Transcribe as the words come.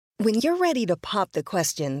When you're ready to pop the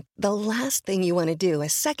question, the last thing you want to do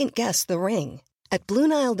is second-guess the ring. At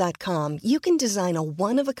BlueNile.com, you can design a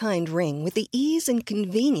one-of-a-kind ring with the ease and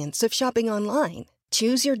convenience of shopping online.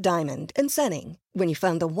 Choose your diamond and setting. When you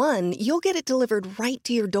find the one, you'll get it delivered right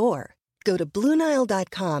to your door. Go to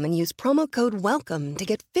BlueNile.com and use promo code WELCOME to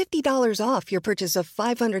get $50 off your purchase of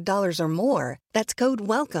 $500 or more. That's code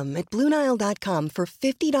WELCOME at BlueNile.com for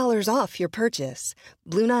 $50 off your purchase.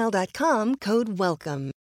 BlueNile.com, code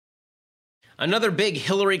WELCOME. Another big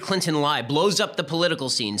Hillary Clinton lie blows up the political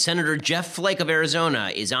scene. Senator Jeff Flake of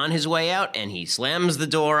Arizona is on his way out, and he slams the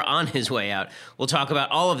door on his way out. We'll talk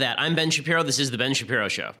about all of that. I'm Ben Shapiro. This is The Ben Shapiro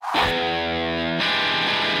Show.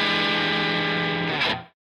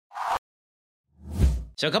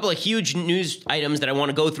 So a couple of huge news items that I want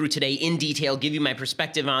to go through today in detail, give you my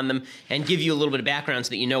perspective on them, and give you a little bit of background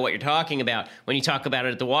so that you know what you're talking about when you talk about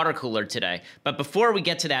it at the water cooler today. But before we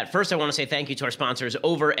get to that, first I want to say thank you to our sponsors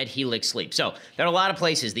over at Helix Sleep. So there are a lot of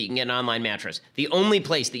places that you can get an online mattress. The only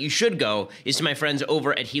place that you should go is to my friends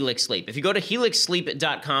over at Helix Sleep. If you go to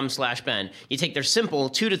helixsleep.com/Ben, you take their simple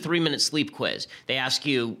 2 to 3 minute sleep quiz. They ask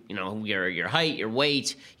you, your height, your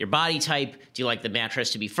weight, your body type. Do you like the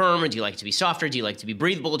mattress to be firm, or do you like it to be softer? Do you like it to be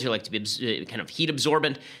breathable? Do you like to be kind of heat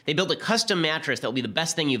absorbent? They built a custom mattress that will be the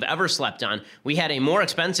best thing you've ever slept on. We had a more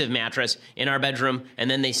expensive mattress in our bedroom,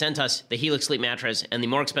 and then they sent us the Helix Sleep mattress, and the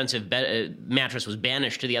more expensive mattress was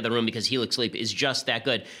banished to the other room because Helix Sleep is just that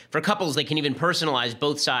good. For couples, they can even personalize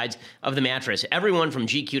both sides of the mattress. Everyone from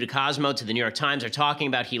GQ to Cosmo to the New York Times are talking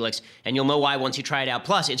about Helix, and you'll know why once you try it out.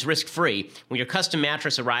 Plus, it's risk-free. When your custom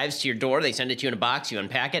mattress arrives to your door, they send it to you in a box, you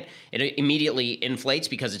unpack it, it immediately inflates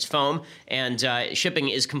because it's foam, and shipping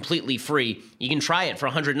is completely free. You can try it for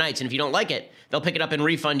 100 nights, and if you don't like it, they'll pick it up and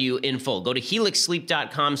refund you in full. Go to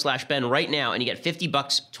helixsleep.com/Ben right now, and you get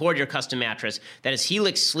 $50 toward your custom mattress. That is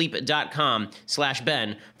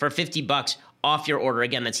helixsleep.com/Ben for $50 off your order.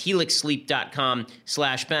 Again, that's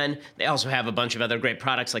helixsleep.com/Ben. They also have a bunch of other great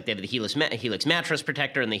products, like they have the Helix Mattress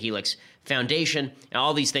Protector and the Helix Foundation. And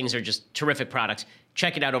all these things are just terrific products.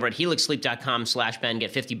 Check it out over at helixsleep.com/Ben.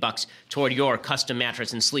 Get $50 toward your custom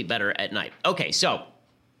mattress and sleep better at night. Okay, so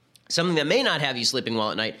something that may not have you sleeping well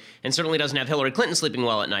at night, and certainly doesn't have Hillary Clinton sleeping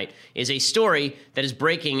well at night, is a story that is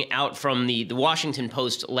breaking out from the Washington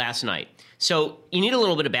Post last night. So you need a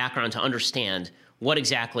little bit of background to understand what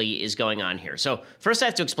exactly is going on here. So first I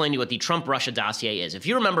have to explain to you what the Trump-Russia dossier is. If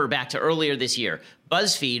you remember back to earlier this year,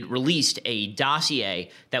 BuzzFeed released a dossier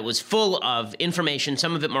that was full of information,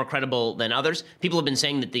 some of it more credible than others. People have been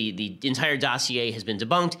saying that the entire dossier has been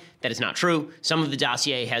debunked. That is not true. Some of the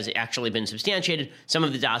dossier has actually been substantiated. Some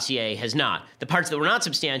of the dossier has not. The parts that were not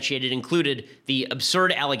substantiated included the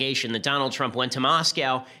absurd allegation that Donald Trump went to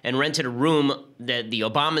Moscow and rented a room that the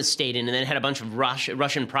Obamas stayed in and then had a bunch of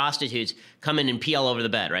Russian prostitutes come in and pee all over the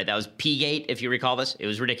bed, right? That was P-gate, if you recall this. It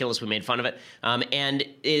was ridiculous. We made fun of it.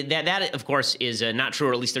 That, of course, is not true,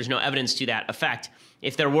 or at least there's no evidence to that effect.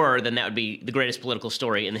 If there were, then that would be the greatest political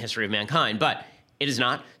story in the history of mankind, but it is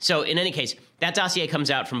not. So in any case, that dossier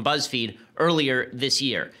comes out from BuzzFeed earlier this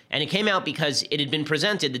year, and it came out because it had been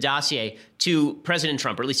presented, the dossier, to President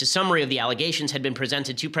Trump, or at least a summary of the allegations had been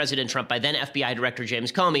presented to President Trump by then FBI Director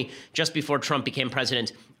James Comey just before Trump became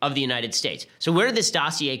president of the United States. So where did this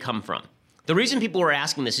dossier come from? The reason people were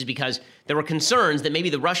asking this is because there were concerns that maybe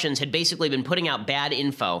the Russians had basically been putting out bad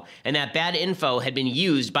info, and that bad info had been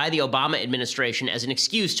used by the Obama administration as an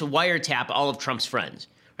excuse to wiretap all of Trump's friends.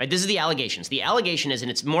 Right? This is the allegations. The allegation is, and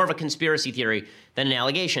it's more of a conspiracy theory than an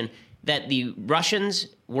allegation, that the Russians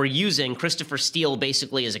were using Christopher Steele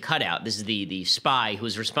basically as a cutout. This is the spy who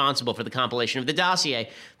was responsible for the compilation of the dossier,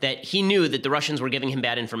 that he knew that the Russians were giving him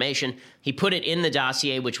bad information. He put it in the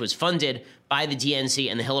dossier, which was funded by the DNC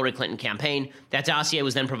and the Hillary Clinton campaign. That dossier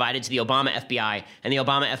was then provided to the Obama FBI, and the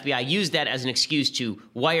Obama FBI used that as an excuse to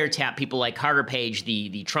wiretap people like Carter Page,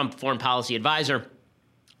 the Trump foreign policy advisor,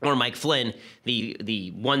 or Mike Flynn,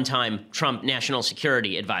 the one-time Trump national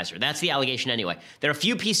security advisor. That's the allegation anyway. There are a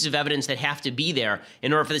few pieces of evidence that have to be there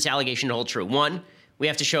in order for this allegation to hold true. One, we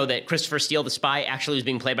have to show that Christopher Steele, the spy, actually was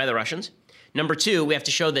being played by the Russians. Number two, we have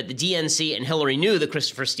to show that the DNC and Hillary knew that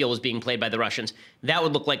Christopher Steele was being played by the Russians. That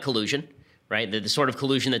would look like collusion, right? The sort of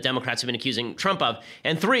collusion that Democrats have been accusing Trump of.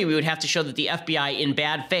 And three, we would have to show that the FBI, in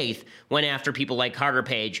bad faith, went after people like Carter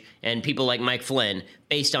Page and people like Mike Flynn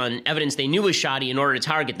based on evidence they knew was shoddy in order to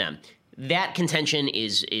target them. That contention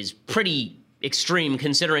is pretty extreme,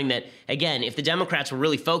 considering that, again, if the Democrats were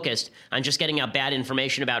really focused on just getting out bad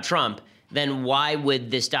information about Trump, then why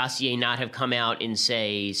would this dossier not have come out in,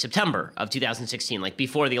 say, September of 2016, like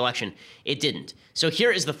before the election? It didn't. So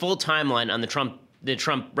here is the full timeline on the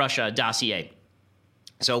Trump-Russia dossier.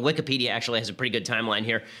 So Wikipedia actually has a pretty good timeline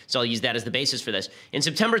here, so I'll use that as the basis for this. In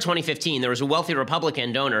September 2015, there was a wealthy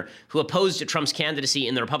Republican donor who opposed Trump's candidacy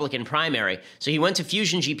in the Republican primary. So he went to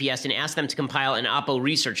Fusion GPS and asked them to compile an Oppo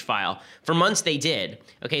research file. For months they did.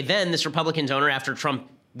 Okay, then this Republican donor, after Trump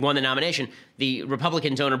won the nomination, the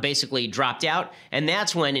Republican donor basically dropped out. And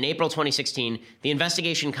that's when, in April 2016, the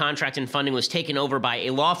investigation contract and funding was taken over by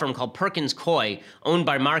a law firm called Perkins Coie, owned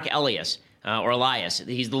by Mark Elias. Elias.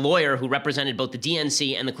 He's the lawyer who represented both the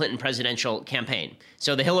DNC and the Clinton presidential campaign.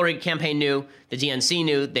 So the Hillary campaign knew, the DNC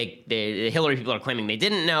knew, the Hillary people are claiming they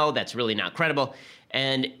didn't know. That's really not credible.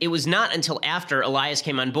 And it was not until after Elias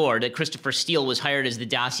came on board that Christopher Steele was hired as the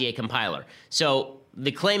dossier compiler. So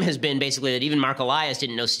the claim has been basically that even Mark Elias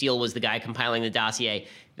didn't know Steele was the guy compiling the dossier.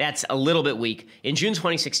 That's a little bit weak. In June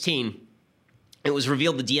 2016, it was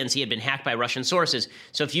revealed the DNC had been hacked by Russian sources,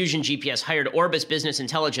 so Fusion GPS hired Orbis Business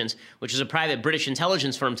Intelligence, which is a private British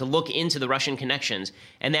intelligence firm, to look into the Russian connections,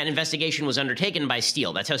 and that investigation was undertaken by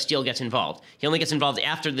Steele. That's how Steele gets involved. He only gets involved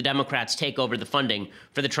after the Democrats take over the funding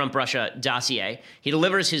for the Trump-Russia dossier. He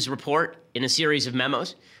delivers his report in a series of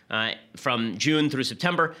memos from June through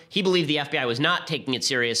September. He believed the FBI was not taking it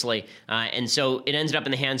seriously, and so it ended up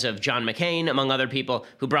in the hands of John McCain, among other people,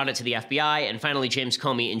 who brought it to the FBI, and finally James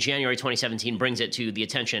Comey in January 2017 brings it to the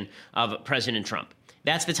attention of President Trump.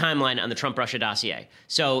 That's the timeline on the Trump-Russia dossier.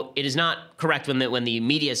 So it is not correct when the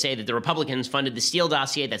media say that the Republicans funded the Steele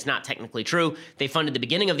dossier. That's not technically true. They funded the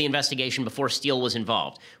beginning of the investigation before Steele was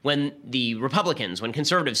involved. When the Republicans, when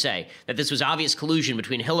conservatives say that this was obvious collusion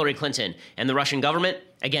between Hillary Clinton and the Russian government,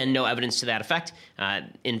 again, no evidence to that effect.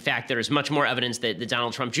 In fact, there is much more evidence that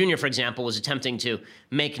Donald Trump Jr., for example, was attempting to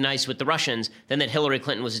make nice with the Russians than that Hillary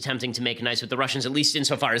Clinton was attempting to make nice with the Russians, at least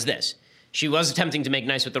insofar as this. She was attempting to make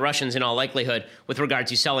nice with the Russians in all likelihood with regard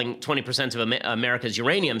to selling 20% of America's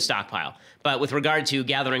uranium stockpile. But with regard to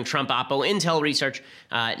gathering Trump Oppo intel research,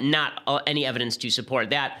 not any evidence to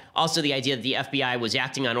support that. Also, the idea that the FBI was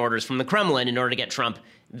acting on orders from the Kremlin in order to get Trump,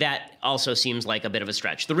 that also seems like a bit of a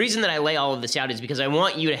stretch. The reason that I lay all of this out is because I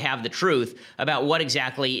want you to have the truth about what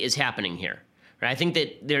exactly is happening here. I think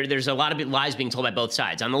that there's a lot of lies being told by both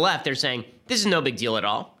sides. On the left, they're saying, this is no big deal at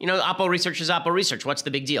all. You know, Oppo research is Oppo research. What's the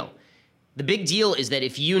big deal? The big deal is that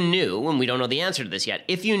if you knew, and we don't know the answer to this yet,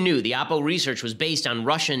 if you knew the Oppo research was based on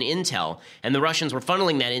Russian intel and the Russians were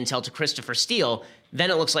funneling that intel to Christopher Steele, then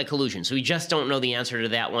it looks like collusion. So we just don't know the answer to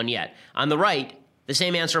that one yet. On the right, the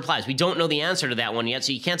same answer applies. We don't know the answer to that one yet,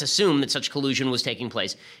 so you can't assume that such collusion was taking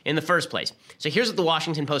place in the first place. So here's what the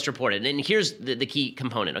Washington Post reported, and here's the key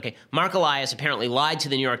component. Okay, Mark Elias apparently lied to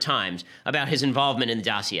the New York Times about his involvement in the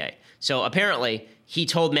dossier. So apparently, he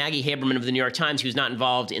told Maggie Haberman of the New York Times he was not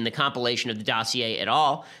involved in the compilation of the dossier at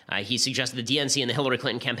all. He suggested the DNC and the Hillary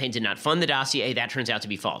Clinton campaign did not fund the dossier. That turns out to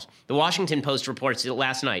be false. The Washington Post reports that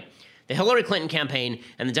last night, the Hillary Clinton campaign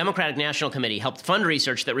and the Democratic National Committee helped fund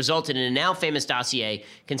research that resulted in a now famous dossier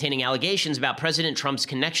containing allegations about President Trump's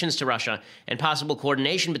connections to Russia and possible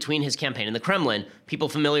coordination between his campaign and the Kremlin, people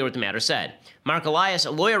familiar with the matter said. Mark Elias,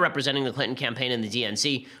 a lawyer representing the Clinton campaign and the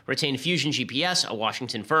DNC, retained Fusion GPS, a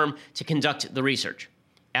Washington firm, to conduct the research.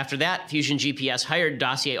 After that, Fusion GPS hired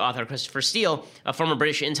dossier author Christopher Steele, a former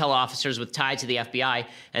British intel officer with ties to the FBI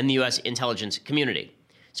and the U.S. intelligence community.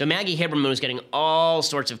 So Maggie Haberman was getting all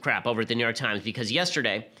sorts of crap over at the New York Times because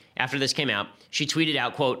yesterday, after this came out, she tweeted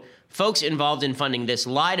out, quote, "Folks involved in funding this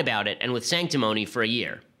lied about it and with sanctimony for a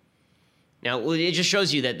year." Now, it just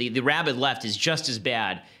shows you that the rabid left is just as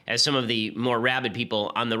bad as some of the more rabid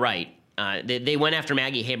people on the right. They went after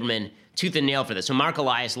Maggie Haberman tooth and nail for this. So Mark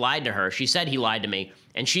Elias lied to her. She said he lied to me,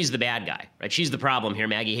 and she's the bad guy, right? She's the problem here,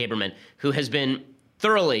 Maggie Haberman, who has been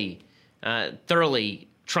thoroughly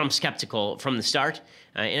Trump skeptical from the start.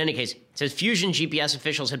 In any case, it says Fusion GPS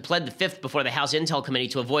officials had pled the fifth before the House Intel Committee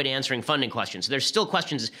to avoid answering funding questions. So there's still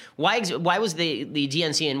questions. Why was the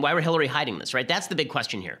DNC and why were Hillary hiding this, right? That's the big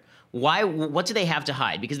question here. What do they have to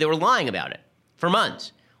hide? Because they were lying about it for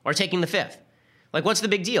months or taking the fifth. Like, what's the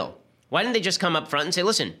big deal? Why didn't they just come up front and say,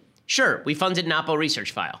 listen, sure, we funded an Oppo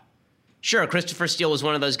research file. Sure, Christopher Steele was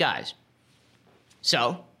one of those guys.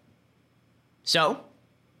 So?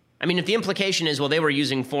 I mean, if the implication is, well, they were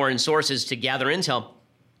using foreign sources to gather intel,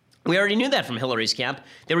 we already knew that from Hillary's camp.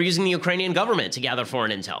 They were using the Ukrainian government to gather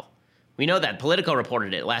foreign intel. We know that. Politico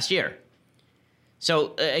reported it last year.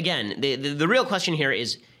 So, again, the real question here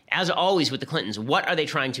is, as always with the Clintons, what are they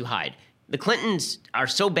trying to hide? The Clintons are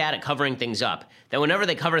so bad at covering things up that whenever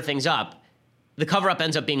they cover things up, the cover-up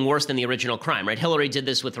ends up being worse than the original crime, right? Hillary did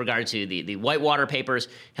this with regard to the Whitewater papers.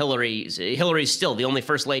 Hillary's still the only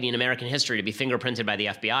first lady in American history to be fingerprinted by the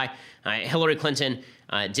FBI. Hillary Clinton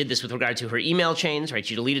did this with regard to her email chains, right?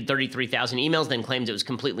 She deleted 33,000 emails, then claimed it was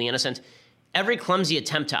completely innocent. every clumsy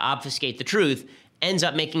attempt to obfuscate the truth ends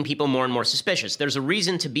up making people more and more suspicious. There's a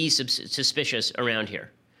reason to be suspicious around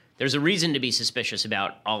here. There's a reason to be suspicious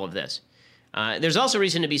about all of this. There's also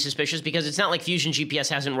reason to be suspicious because it's not like Fusion GPS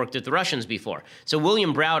hasn't worked with the Russians before. So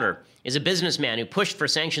William Browder is a businessman who pushed for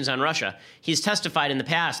sanctions on Russia. He's testified in the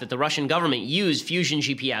past that the Russian government used Fusion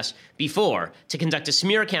GPS before to conduct a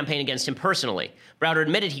smear campaign against him personally. Browder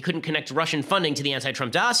admitted he couldn't connect Russian funding to the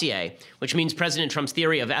anti-Trump dossier, which means President Trump's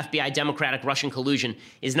theory of FBI Democratic Russian collusion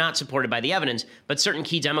is not supported by the evidence, but certain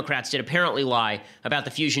key Democrats did apparently lie about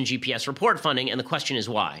the Fusion GPS report funding, and the question is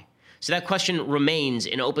why. So that question remains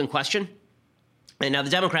an open question. And now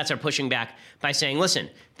the Democrats are pushing back by saying, listen,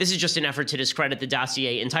 this is just an effort to discredit the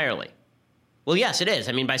dossier entirely. Well, yes, it is.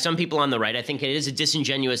 I mean, by some people on the right, I think it is a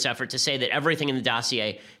disingenuous effort to say that everything in the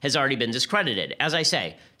dossier has already been discredited. As I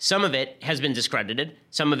say, some of it has been discredited,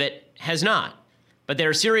 some of it has not. But there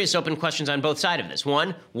are serious open questions on both sides of this.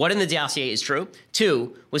 One, what in the dossier is true?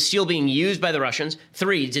 Two, was Steele being used by the Russians?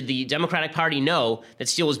 Three, did the Democratic Party know that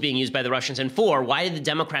Steele was being used by the Russians? And four, why did the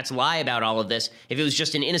Democrats lie about all of this if it was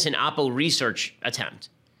just an innocent Oppo research attempt?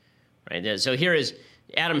 Right. So here is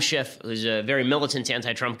Adam Schiff, who's a very militant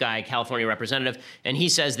anti-Trump guy, California representative, and he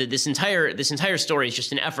says that this entire story is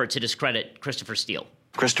just an effort to discredit Christopher Steele.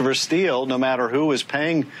 Christopher Steele, no matter who is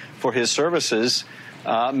paying for his services,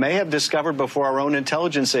 may have discovered before our own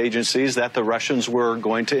intelligence agencies that the Russians were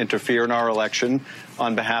going to interfere in our election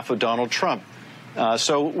on behalf of Donald Trump.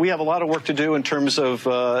 So we have a lot of work to do in terms of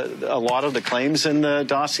a lot of the claims in the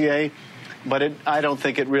dossier, but I don't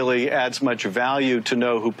think it really adds much value to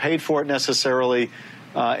know who paid for it necessarily.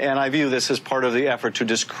 And I view this as part of the effort to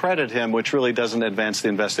discredit him, which really doesn't advance the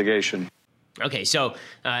investigation. Okay, so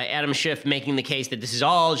Adam Schiff making the case that this is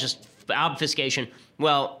all just obfuscation.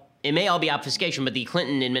 Well, it may all be obfuscation, but the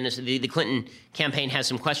Clinton campaign has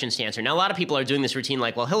some questions to answer. Now, a lot of people are doing this routine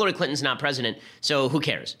like, well, Hillary Clinton's not president, so who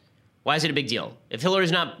cares? Why is it a big deal? If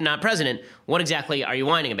Hillary's not president, what exactly are you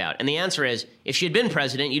whining about? And the answer is, if she had been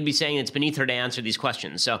president, you'd be saying it's beneath her to answer these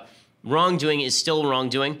questions. So wrongdoing is still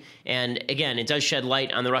wrongdoing. And again, it does shed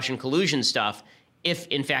light on the Russian collusion stuff if,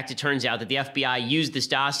 in fact, it turns out that the FBI used this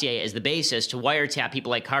dossier as the basis to wiretap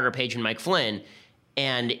people like Carter Page and Mike Flynn,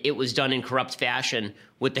 and it was done in corrupt fashion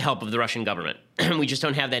with the help of the Russian government. We just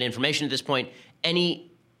don't have that information at this point.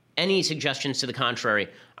 Any suggestions to the contrary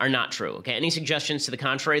are not true. Okay, any suggestions to the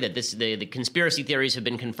contrary that the conspiracy theories have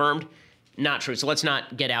been confirmed, not true. So let's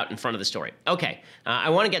not get out in front of the story. Okay, I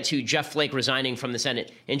want to get to Jeff Flake resigning from the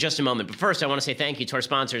Senate in just a moment. But first, I want to say thank you to our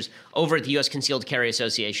sponsors over at the U.S. Concealed Carry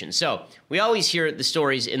Association. So we always hear the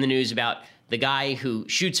stories in the news about the guy who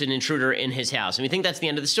shoots an intruder in his house. And we think that's the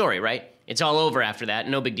end of the story, right? It's all over after that.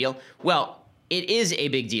 No big deal. Well, it is a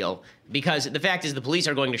big deal because the fact is the police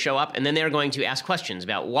are going to show up and then they're going to ask questions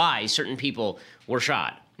about why certain people were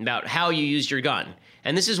shot, about how you used your gun.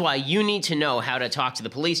 And this is why you need to know how to talk to the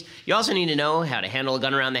police. You also need to know how to handle a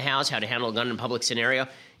gun around the house, how to handle a gun in a public scenario.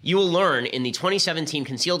 You will learn in the 2017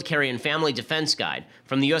 Concealed Carry and Family Defense Guide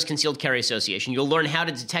from the U.S. Concealed Carry Association. You'll learn how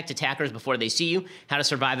to detect attackers before they see you, how to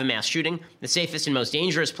survive a mass shooting, the safest and most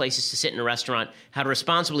dangerous places to sit in a restaurant, how to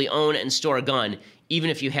responsibly own and store a gun, even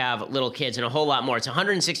if you have little kids, and a whole lot more. It's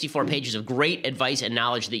 164 pages of great advice and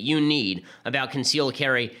knowledge that you need about concealed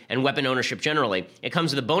carry and weapon ownership generally. It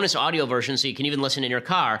comes with a bonus audio version so you can even listen in your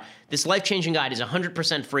car. This life-changing guide is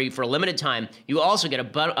 100% free for a limited time. You also get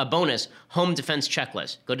a bonus home defense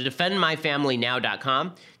checklist. Go to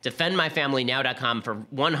defendmyfamilynow.com, defendmyfamilynow.com for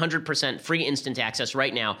 100% free instant access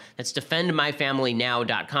right now. That's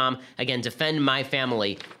defendmyfamilynow.com. Again,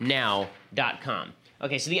 defendmyfamilynow.com.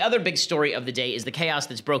 Okay, so the other big story of the day is the chaos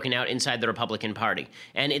that's broken out inside the Republican Party,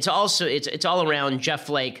 and it's all around Jeff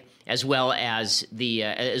Flake as well as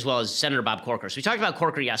Senator Bob Corker. So we talked about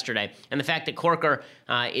Corker yesterday, and the fact that Corker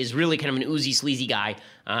is really kind of an oozy, sleazy guy,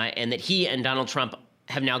 and that he and Donald Trump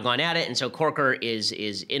have now gone at it, and so Corker is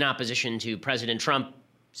in opposition to President Trump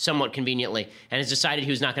somewhat conveniently, and has decided he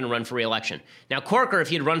was not going to run for re-election. Now, Corker, if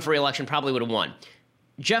he had run for re-election, probably would have won.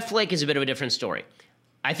 Jeff Flake is a bit of a different story.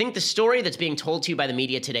 I think the story that's being told to you by the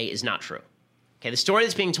media today is not true. Okay, the story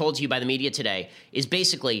that's being told to you by the media today is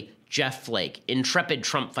basically Jeff Flake, intrepid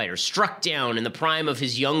Trump fighter, struck down in the prime of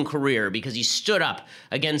his young career because he stood up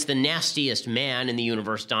against the nastiest man in the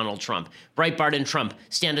universe, Donald Trump. Breitbart and Trump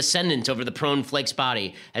stand ascendant over the prone Flake's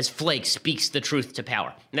body as Flake speaks the truth to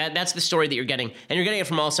power. That's the story that you're getting, and you're getting it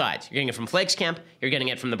from all sides. You're getting it from Flake's camp, you're getting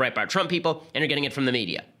it from the Breitbart Trump people, and you're getting it from the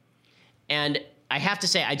media. And I have to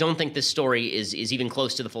say, I don't think this story is even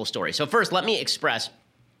close to the full story. So first, let me express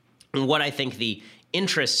what I think the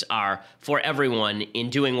interests are for everyone in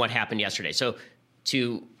doing what happened yesterday. So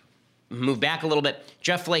to move back a little bit.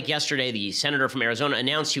 Jeff Flake yesterday, the senator from Arizona,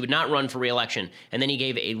 announced he would not run for re-election, and then he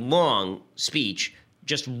gave a long speech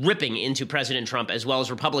just ripping into President Trump, as well as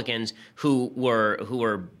Republicans who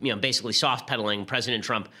were basically soft pedaling President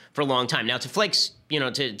Trump for a long time. Now, to Flake's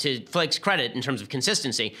credit in terms of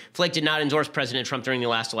consistency, Flake did not endorse President Trump during the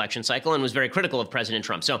last election cycle and was very critical of President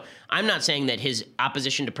Trump. So I'm not saying that his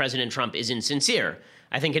opposition to President Trump is insincere.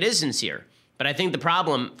 I think it is sincere. But I think the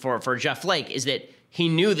problem for Jeff Flake is that he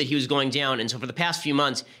knew that he was going down, and so for the past few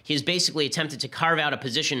months, he has basically attempted to carve out a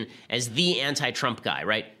position as the anti-Trump guy,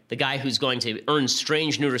 right? The guy who's going to earn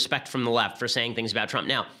strange new respect from the left for saying things about Trump.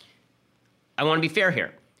 Now, I want to be fair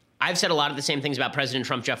here. I've said a lot of the same things about President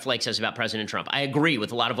Trump Jeff Flake says about President Trump. I agree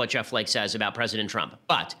with a lot of what Jeff Flake says about President Trump.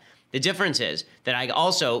 But the difference is that I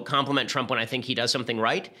also compliment Trump when I think he does something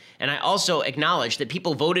right. And I also acknowledge that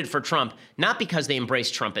people voted for Trump not because they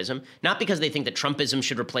embrace Trumpism, not because they think that Trumpism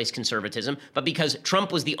should replace conservatism, but because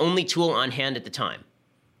Trump was the only tool on hand at the time.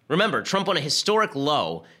 Remember, Trump won a historic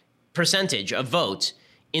low percentage of votes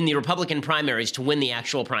in the Republican primaries to win the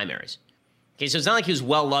actual primaries. Okay, so it's not like he was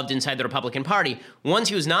well-loved inside the Republican Party. Once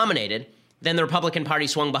he was nominated, then the Republican Party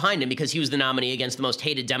swung behind him because he was the nominee against the most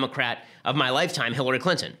hated Democrat of my lifetime, Hillary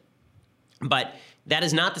Clinton. But that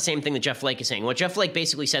is not the same thing that Jeff Flake is saying. What Jeff Flake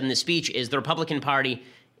basically said in this speech is the Republican Party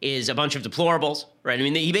is a bunch of deplorables, right? I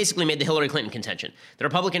mean, he basically made the Hillary Clinton contention. The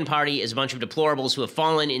Republican Party is a bunch of deplorables who have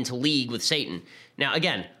fallen into league with Satan. Now,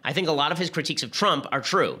 again, I think a lot of his critiques of Trump are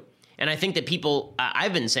true. And I think that people,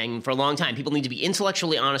 I've been saying for a long time, people need to be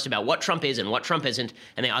intellectually honest about what Trump is and what Trump isn't,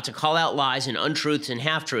 and they ought to call out lies and untruths and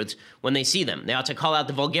half-truths when they see them. They ought to call out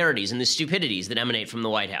the vulgarities and the stupidities that emanate from the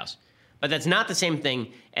White House. But that's not the same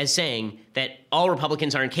thing as saying that all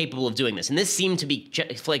Republicans are incapable of doing this. And this seemed to be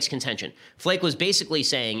Flake's contention. Flake was basically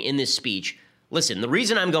saying in this speech, listen, the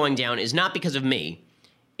reason I'm going down is not because of me.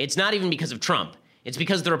 It's not even because of Trump. It's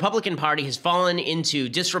because the Republican Party has fallen into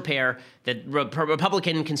disrepair, that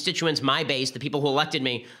Republican constituents, my base, the people who elected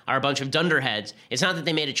me, are a bunch of dunderheads. It's not that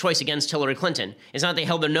they made a choice against Hillary Clinton. It's not that they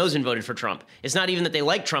held their nose and voted for Trump. It's not even that they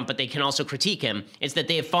like Trump, but they can also critique him. It's that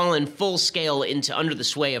they have fallen full scale into under the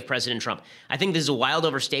sway of President Trump. I think this is a wild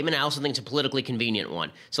overstatement. I also think it's a politically convenient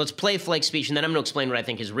one. So let's play Flake's speech, and then I'm going to explain what I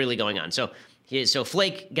think is really going on. So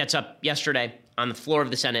Flake gets up yesterday on the floor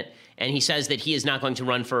of the Senate, and he says that he is not going to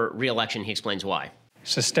run for re-election. He explains why.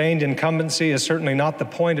 Sustained incumbency is certainly not the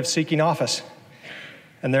point of seeking office,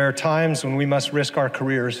 and there are times when we must risk our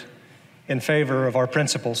careers in favor of our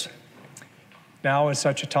principles. Now is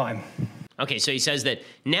such a time. Okay, so he says that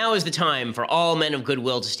now is the time for all men of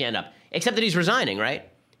goodwill to stand up, except that he's resigning, right?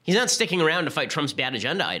 He's not sticking around to fight Trump's bad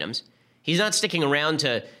agenda items. He's not sticking around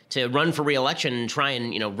to run for re-election and try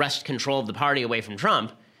and, wrest control of the party away from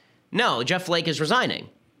Trump. No, Jeff Flake is resigning.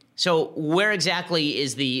 So where exactly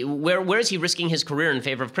is where is he risking his career in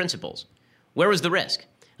favor of principles? Where was the risk?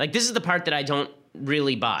 Like, this is the part that I don't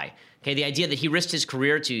really buy. Okay, the idea that he risked his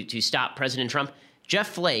career to stop President Trump. Jeff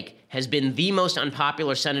Flake has been the most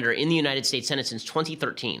unpopular senator in the United States Senate since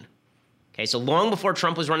 2013. Okay, so long before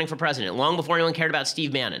Trump was running for president, long before anyone cared about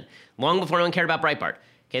Steve Bannon, long before anyone cared about Breitbart.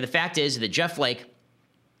 Okay, the fact is that Jeff Flake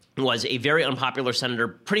was a very unpopular senator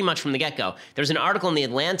pretty much from the get-go. There's an article in The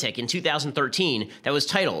Atlantic in 2013 that was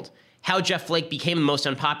titled, How Jeff Flake Became the Most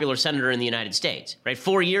Unpopular Senator in the United States, right?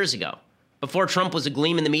 4 years ago, before Trump was a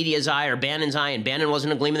gleam in the media's eye or Bannon's eye, and Bannon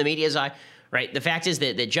wasn't a gleam in the media's eye, right? The fact is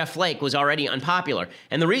that Jeff Flake was already unpopular.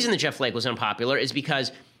 And the reason that Jeff Flake was unpopular is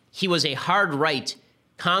because he was a hard-right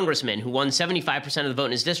congressman who won 75% of the vote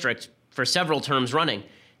in his district for several terms running.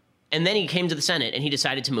 And then he came to the Senate and he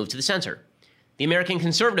decided to move to the center. The American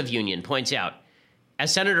Conservative Union points out,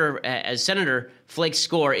 as Senator Flake's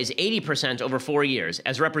score is 80% over 4 years.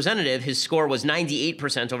 As representative, his score was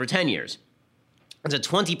 98% over 10 years. It's a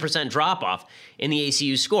 20% drop-off in the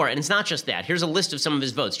ACU's score. And it's not just that. Here's a list of some of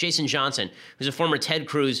his votes. Jason Johnson, who's a former Ted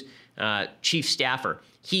Cruz chief staffer,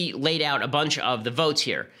 he laid out a bunch of the votes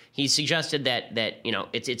here. He suggested that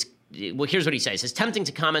well, here's what he says. It's tempting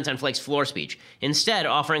to comment on Flake's floor speech, instead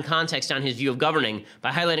offering context on his view of governing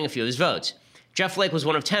by highlighting a few of his votes. Jeff Flake was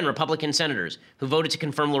one of 10 Republican senators who voted to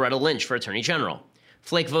confirm Loretta Lynch for Attorney General.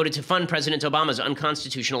 Flake voted to fund President Obama's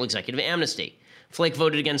unconstitutional executive amnesty. Flake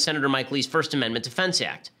voted against Senator Mike Lee's First Amendment Defense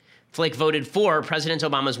Act. Flake voted for President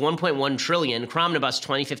Obama's $1.1 trillion Omnibus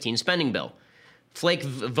 2015 spending bill. Flake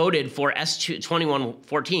voted for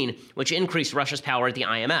S-2114, which increased Russia's power at the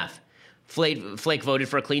IMF. Flake voted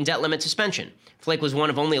for a clean debt limit suspension. Flake was one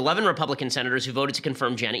of only 11 Republican senators who voted to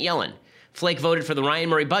confirm Janet Yellen. Flake voted for the Ryan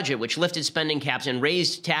Murray budget, which lifted spending caps and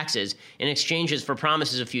raised taxes in exchanges for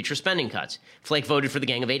promises of future spending cuts. Flake voted for the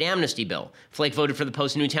Gang of Eight amnesty bill. Flake voted for the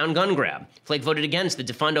post-Newtown gun grab. Flake voted against the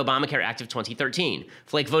Defund Obamacare Act of 2013.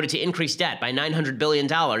 Flake voted to increase debt by $900 billion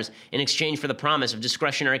in exchange for the promise of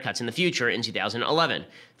discretionary cuts in the future in 2011.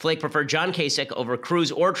 Flake preferred John Kasich over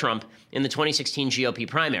Cruz or Trump in the 2016 GOP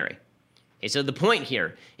primary. Okay, so the point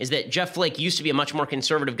here is that Jeff Flake used to be a much more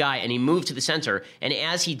conservative guy, and he moved to the center, and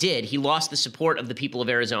as he did, he lost the support of the people of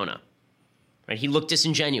Arizona. Right? He looked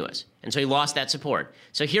disingenuous, and so he lost that support.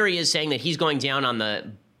 So here he is saying that he's going down on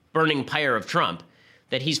the burning pyre of Trump,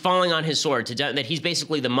 that he's falling on his sword, that he's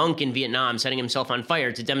basically the monk in Vietnam setting himself on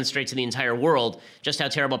fire to demonstrate to the entire world just how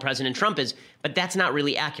terrible President Trump is, but that's not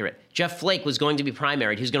really accurate. Jeff Flake was going to be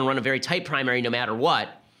primaried. He was going to run a very tight primary no matter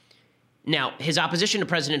what. Now, his opposition to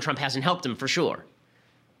President Trump hasn't helped him for sure.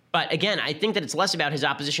 But again, I think that it's less about his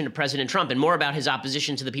opposition to President Trump and more about his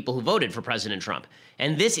opposition to the people who voted for President Trump.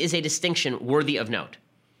 And this is a distinction worthy of note.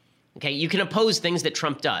 Okay, you can oppose things that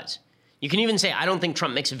Trump does. You can even say, I don't think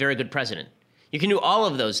Trump makes a very good president. You can do all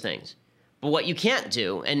of those things. But what you can't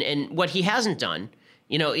do, and what he hasn't done,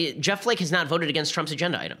 Jeff Flake has not voted against Trump's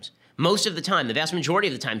agenda items. Most of the time, the vast majority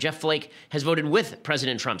of the time, Jeff Flake has voted with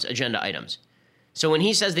President Trump's agenda items. So when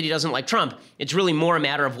he says that he doesn't like Trump, it's really more a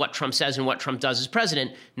matter of what Trump says and what Trump does as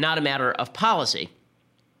president, not a matter of policy.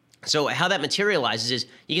 So how that materializes is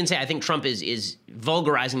you can say, I think Trump is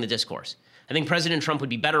vulgarizing the discourse. I think President Trump would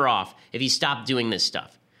be better off if he stopped doing this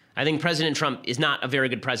stuff. I think President Trump is not a very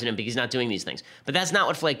good president because he's not doing these things. But that's not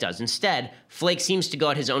what Flake does. Instead, Flake seems to go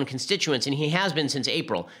at his own constituents, and he has been since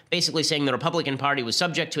April, basically saying the Republican Party was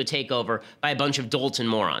subject to a takeover by a bunch of dolts and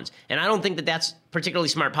morons. And I don't think that that's particularly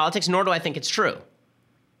smart politics, nor do I think it's true.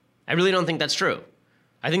 I really don't think that's true.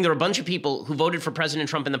 I think there are a bunch of people who voted for President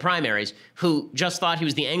Trump in the primaries who just thought he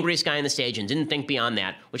was the angriest guy on the stage and didn't think beyond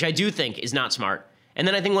that, which I do think is not smart. And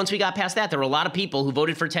then I think once we got past that, there were a lot of people who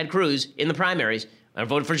voted for Ted Cruz in the primaries, or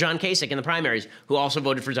voted for John Kasich in the primaries, who also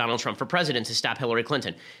voted for Donald Trump for president to stop Hillary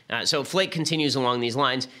Clinton. So Flake continues along these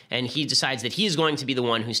lines, and he decides that he is going to be the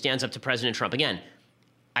one who stands up to President Trump. Again,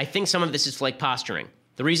 I think some of this is Flake posturing.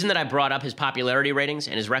 The reason that I brought up his popularity ratings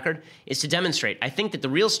and his record is to demonstrate, I think that the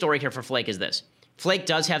real story here for Flake is this. Flake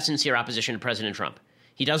does have sincere opposition to President Trump.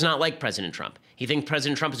 He does not like President Trump. He thinks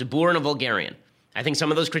President Trump is a boor and a vulgarian. I think some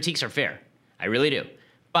of those critiques are fair. I really do.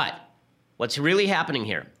 But what's really happening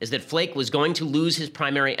here is that Flake was going to lose his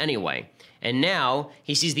primary anyway, and now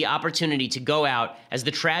he sees the opportunity to go out as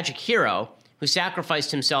the tragic hero who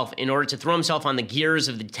sacrificed himself in order to throw himself on the gears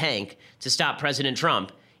of the tank to stop President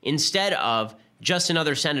Trump, instead of just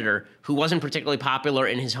another senator who wasn't particularly popular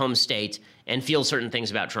in his home state and feels certain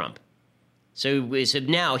things about Trump. So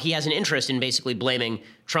now he has an interest in basically blaming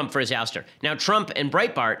Trump for his ouster. Now, Trump and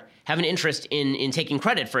Breitbart have an interest in taking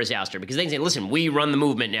credit for his ouster because they can say, listen, we run the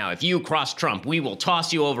movement now. If you cross Trump, we will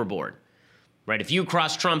toss you overboard. Right? If you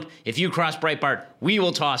cross Trump, if you cross Breitbart, we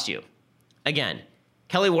will toss you. Again,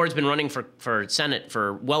 Kelly Ward's been running for Senate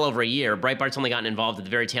for well over a year. Breitbart's only gotten involved at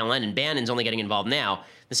the very tail end, and Bannon's only getting involved now.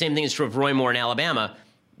 The same thing is true of Roy Moore in Alabama.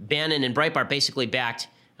 Bannon and Breitbart basically backed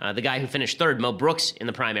the guy who finished third, Mo Brooks, in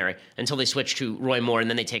the primary until they switched to Roy Moore, and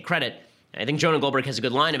then they take credit. I think Jonah Goldberg has a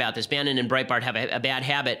good line about this. Bannon and Breitbart have a bad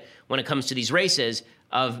habit when it comes to these races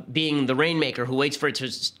of being the rainmaker who waits for it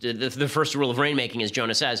to, the first rule of rainmaking, as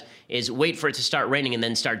Jonah says, is wait for it to start raining and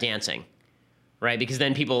then start dancing, right? Because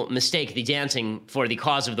then people mistake the dancing for the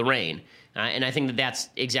cause of the rain. And I think that that's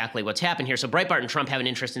exactly what's happened here. So Breitbart and Trump have an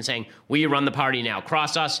interest in saying, we run the party now,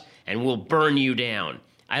 cross us, and we'll burn you down.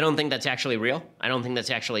 I don't think that's actually real. I don't think that's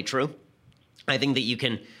actually true. I think that you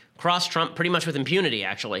can cross Trump pretty much with impunity,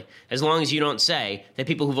 actually, as long as you don't say that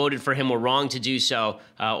people who voted for him were wrong to do so,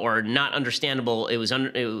 or not understandable. It was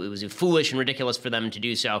foolish and ridiculous for them to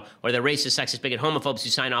do so, or they're racist, sexist, bigot, homophobes who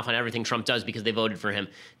sign off on everything Trump does because they voted for him.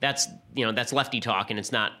 That's lefty talk, and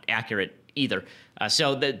it's not accurate either.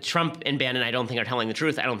 So the Trump and Bannon, I don't think, are telling the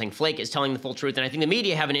truth. I don't think Flake is telling the full truth. And I think the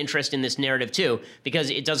media have an interest in this narrative, too,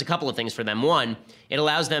 because it does a couple of things for them. One, it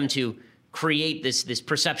allows them to create this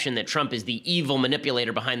perception that Trump is the evil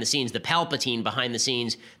manipulator behind the scenes, the Palpatine behind the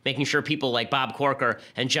scenes, making sure people like Bob Corker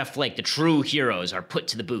and Jeff Flake, the true heroes, are put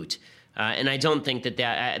to the boot. And I don't think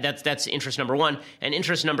that's interest number one. And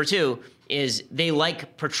interest number two is they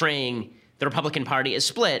like portraying the Republican Party is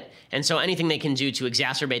split, and so anything they can do to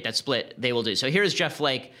exacerbate that split, they will do. So here's Jeff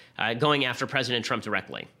Flake going after President Trump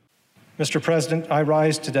directly. Mr. President, I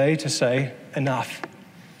rise today to say enough.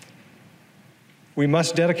 We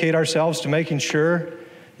must dedicate ourselves to making sure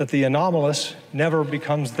that the anomalous never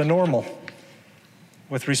becomes the normal.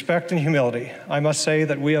 With respect and humility, I must say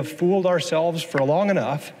that we have fooled ourselves for long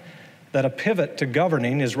enough, that a pivot to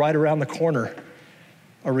governing is right around the corner,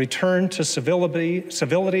 a return to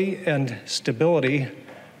civility and stability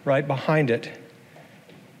right behind it.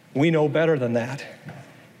 We know better than that.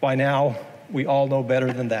 By now, we all know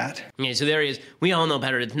better than that. Okay, so there he is. We all know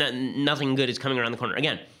better. Nothing good is coming around the corner.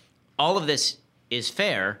 Again, all of this is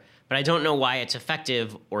fair, but I don't know why it's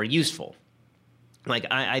effective or useful. Like,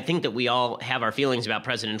 I think that we all have our feelings about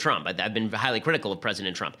President Trump. I've been highly critical of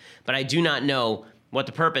President Trump, but I do not know what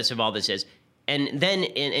the purpose of all this is. And then,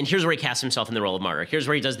 and here's where he casts himself in the role of martyr. Here's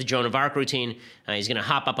where he does the Joan of Arc routine. He's going to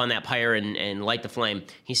hop up on that pyre and light the flame.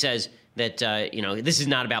 He says that, this is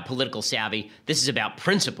not about political savvy. This is about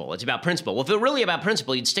principle. It's about principle. Well, if it were really about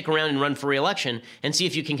principle, you'd stick around and run for re-election and see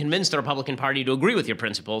if you can convince the Republican Party to agree with your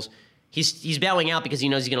principles. He's bowing out because he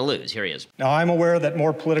knows he's going to lose. Here he is. Now, I'm aware that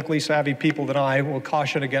more politically savvy people than I will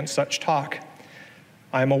caution against such talk.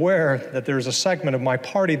 I'm aware that there is a segment of my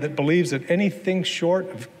party that believes that anything short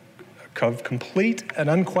of complete and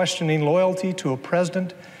unquestioning loyalty to a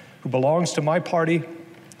president who belongs to my party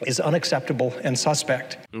is unacceptable and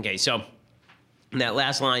suspect. Okay, so that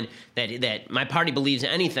last line, that my party believes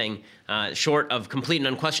anything short of complete and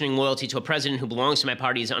unquestioning loyalty to a president who belongs to my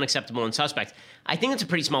party is unacceptable and suspect. I think it's a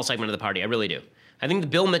pretty small segment of the party. I really do. I think the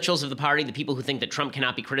Bill Mitchells of the party, the people who think that Trump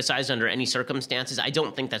cannot be criticized under any circumstances, I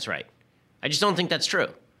don't think that's right. I just don't think that's true.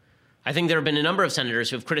 I think there have been a number of senators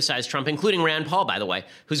who have criticized Trump, including Rand Paul, by the way,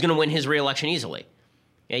 who's going to win his re-election easily.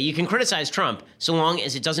 Yeah, you can criticize Trump so long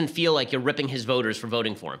as it doesn't feel like you're ripping his voters for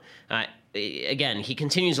voting for him. Again, he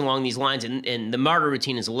continues along these lines, and the martyr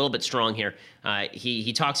routine is a little bit strong here.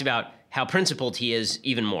 He talks about how principled he is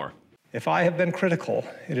even more. If I have been critical,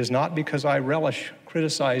 it is not because I relish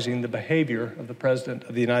criticizing the behavior of the President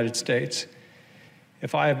of the United States.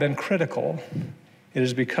 If I have been critical, it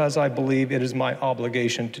is because I believe it is my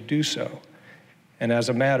obligation to do so, and as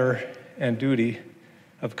a matter and duty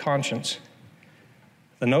of conscience.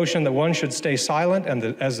 The notion that one should stay silent and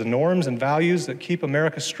as the norms and values that keep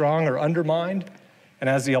America strong are undermined, and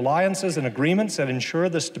as the alliances and agreements that ensure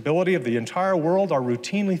the stability of the entire world are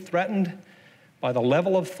routinely threatened by the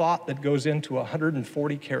level of thought that goes into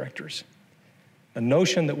 140 characters. The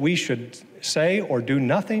notion that we should say or do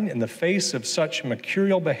nothing in the face of such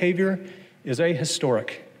mercurial behavior is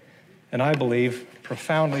ahistoric, and I believe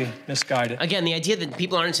profoundly misguided. Again, the idea that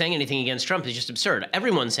people aren't saying anything against Trump is just absurd.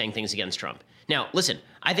 Everyone's saying things against Trump. Now, listen,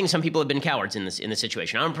 I think some people have been cowards in this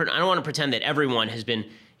situation. I don't want to pretend that everyone has been,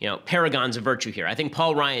 paragons of virtue here. I think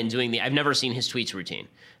Paul Ryan doing I've never seen his tweets routine.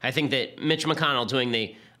 I think that Mitch McConnell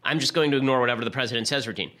doing I'm just going to ignore whatever the president says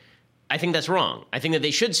routine. I think that's wrong. I think that they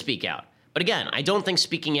should speak out. But again, I don't think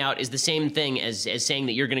speaking out is the same thing as saying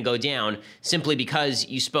that you're going to go down simply because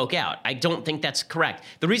you spoke out. I don't think that's correct.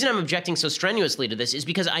 The reason I'm objecting so strenuously to this is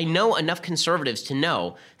because I know enough conservatives to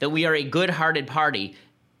know that we are a good-hearted party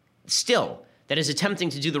still that is attempting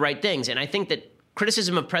to do the right things. And I think that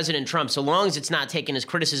criticism of President Trump, so long as it's not taken as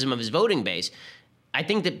criticism of his voting base, I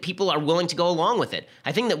think that people are willing to go along with it.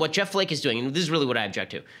 I think that what Jeff Flake is doing, and this is really what I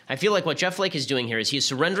object to, I feel like what Jeff Flake is doing here is he is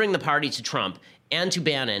surrendering the party to Trump and to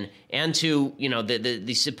Bannon and to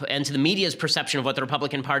and to the media's perception of what the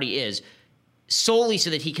Republican Party is, solely so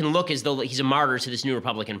that he can look as though he's a martyr to this new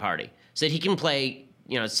Republican Party, so that he can play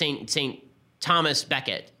Saint Thomas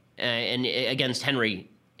Becket and against Henry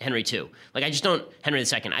II. Like Henry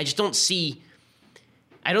II.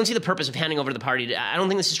 I don't see the purpose of handing over the party. I don't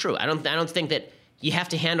think this is true. I don't think that you have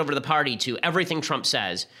to hand over the party to everything Trump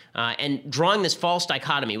says, and drawing this false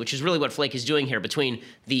dichotomy, which is really what Flake is doing here, between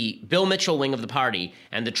the Bill Mitchell wing of the party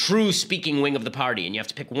and the true speaking wing of the party, and you have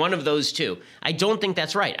to pick one of those two. I don't think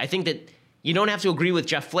that's right. I think that you don't have to agree with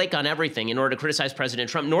Jeff Flake on everything in order to criticize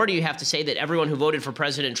President Trump, nor do you have to say that everyone who voted for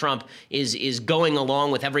President Trump is going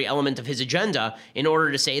along with every element of his agenda in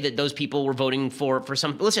order to say that those people were voting for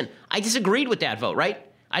some. Listen, I disagreed with that vote, right?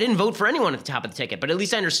 I didn't vote for anyone at the top of the ticket, but at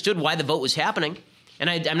least I understood why the vote was happening. And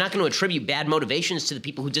I'm not going to attribute bad motivations to the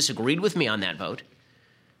people who disagreed with me on that vote.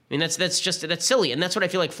 I mean, that's silly, and that's what I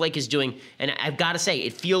feel like Flake is doing. And I've got to say,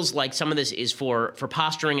 it feels like some of this is for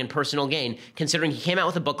posturing and personal gain, considering he came out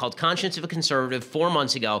with a book called Conscience of a Conservative 4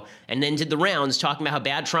 months ago, and then did the rounds talking about how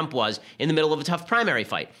bad Trump was in the middle of a tough primary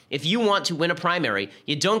fight. If you want to win a primary,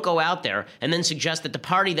 you don't go out there and then suggest that the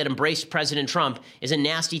party that embraced President Trump is a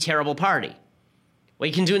nasty, terrible party. What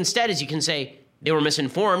you can do instead is you can say, they were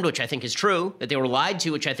misinformed, which I think is true, that they were lied to,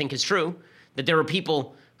 which I think is true, that there were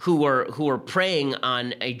people who were preying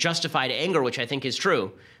on a justified anger, which I think is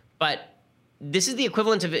true. But this is the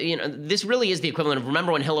equivalent of, this really is the equivalent of,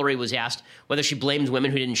 remember when Hillary was asked whether she blamed women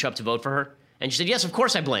who didn't show up to vote for her? And she said, yes, of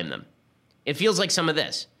course I blame them. It feels like some of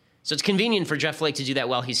this. So it's convenient for Jeff Flake to do that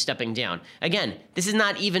while he's stepping down. Again, this is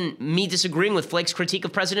not even me disagreeing with Flake's critique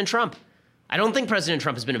of President Trump. I don't think President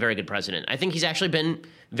Trump has been a very good president. I think he's actually been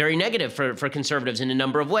very negative for conservatives in a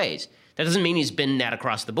number of ways. That doesn't mean he's been that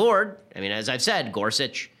across the board. I mean, as I've said,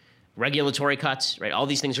 Gorsuch, regulatory cuts, right? All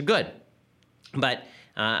these things are good. But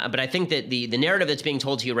I think that the narrative that's being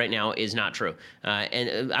told to you right now is not true.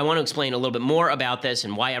 And I want to explain a little bit more about this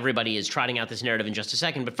and why everybody is trotting out this narrative in just a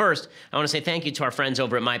second. But first, I want to say thank you to our friends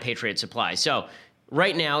over at My Patriot Supply. So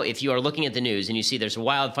right now, if you are looking at the news and you see there's a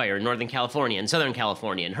wildfire in Northern California and Southern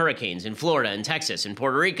California and hurricanes in Florida and Texas and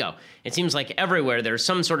Puerto Rico, it seems like everywhere there's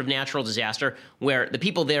some sort of natural disaster where the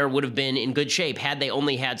people there would have been in good shape had they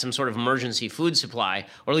only had some sort of emergency food supply,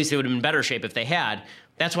 or at least they would have been in better shape if they had.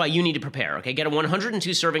 That's why you need to prepare, okay? Get a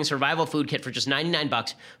 102-serving survival food kit for just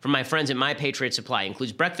 $99 from my friends at My Patriot Supply. It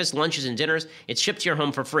includes breakfast, lunches, and dinners. It's shipped to your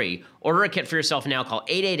home for free. Order a kit for yourself now. Call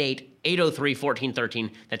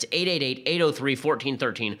 888-803-1413. That's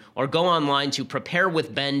 888-803-1413. Or go online to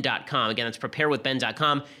preparewithben.com. Again, that's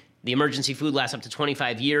preparewithben.com. The emergency food lasts up to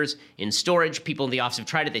 25 years in storage. People in the office have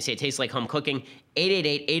tried it. They say it tastes like home cooking.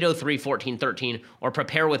 888-803-1413 or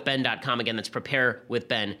preparewithben.com. Again, that's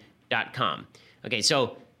preparewithben.com. Okay,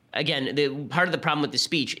 so again, part of the problem with the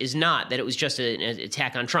speech is not that it was just an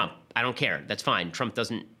attack on Trump. I don't care. That's fine. Trump,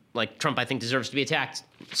 I think, deserves to be attacked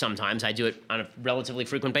sometimes. I do it on a relatively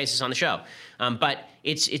frequent basis on the show. But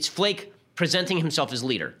it's Flake presenting himself as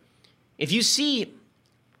leader. If you see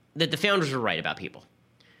that the founders were right about people,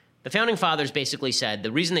 the founding fathers basically said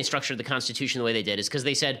the reason they structured the Constitution the way they did is because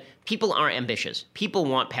they said people are ambitious. People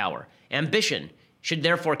want power. Ambition should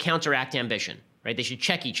therefore counteract ambition, right? They should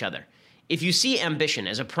check each other. If you see ambition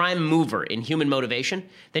as a prime mover in human motivation,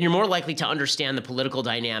 then you're more likely to understand the political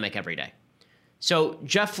dynamic every day. So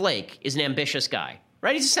Jeff Flake is an ambitious guy,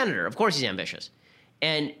 right? He's a senator. Of course he's ambitious.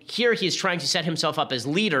 And here he is trying to set himself up as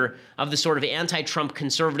leader of the sort of anti-Trump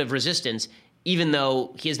conservative resistance, even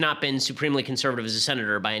though he has not been supremely conservative as a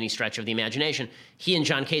senator by any stretch of the imagination. He and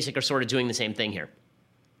John Kasich are sort of doing the same thing here.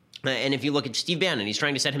 And if you look at Steve Bannon, he's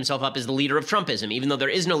trying to set himself up as the leader of Trumpism, even though there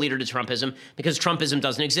is no leader to Trumpism, because Trumpism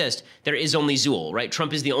doesn't exist. There is only Zool, right?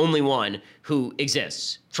 Trump is the only one who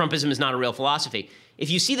exists. Trumpism is not a real philosophy.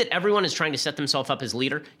 If you see that everyone is trying to set themselves up as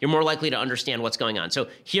leader, you're more likely to understand what's going on. So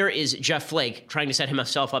here is Jeff Flake trying to set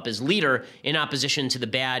himself up as leader in opposition to the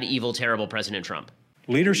bad, evil, terrible President Trump.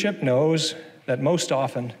 Leadership knows that most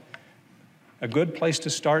often a good place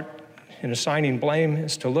to start in assigning blame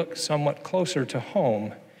is to look somewhat closer to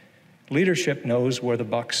home. Leadership knows where the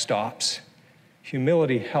buck stops.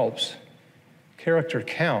 Humility helps. Character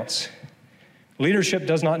counts. Leadership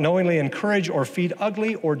does not knowingly encourage or feed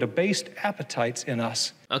ugly or debased appetites in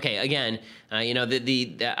us. Okay, again,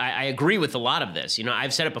 I agree with a lot of this.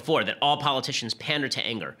 I've said it before that all politicians pander to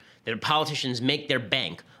anger, that politicians make their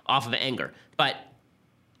bank off of anger. But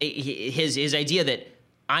his idea that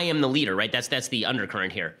I am the leader, right? That's the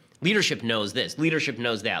undercurrent here. Leadership knows this. Leadership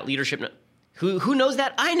knows that. Who knows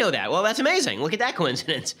that? I know that. Well, that's amazing. Look at that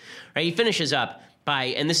coincidence. Right? He finishes up by,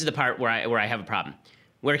 and this is the part where I have a problem,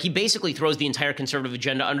 where he basically throws the entire conservative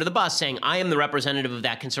agenda under the bus, saying, I am the representative of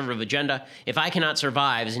that conservative agenda. If I cannot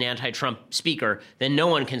survive as an anti-Trump speaker, then no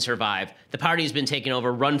one can survive. The party has been taken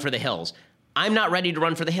over. Run for the hills. I'm not ready to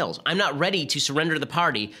run for the hills. I'm not ready to surrender the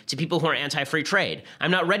party to people who are anti-free trade.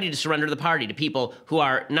 I'm not ready to surrender the party to people who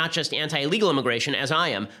are not just anti-illegal immigration, as I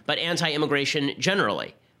am, but anti-immigration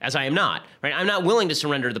generally, as I am not, right? I'm not willing to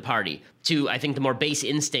surrender the party to, I think, the more base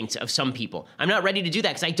instincts of some people. I'm not ready to do that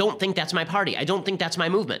because I don't think that's my party. I don't think that's my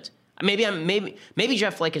movement. Maybe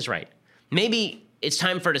Jeff Flake is right. Maybe it's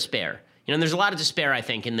time for despair. There's a lot of despair, I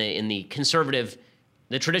think, in the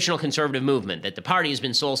traditional conservative movement, that the party has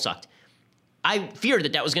been soul-sucked. I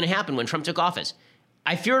feared that was going to happen when Trump took office.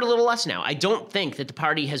 I fear it a little less now. I don't think that the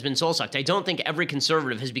party has been soul-sucked. I don't think every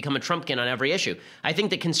conservative has become a Trumpkin on every issue. I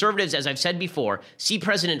think that conservatives, as I've said before, see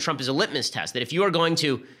President Trump as a litmus test, that if you are going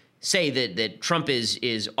to say that Trump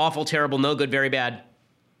is awful, terrible, no good, very bad,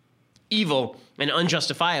 evil, and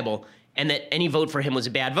unjustifiable, and that any vote for him was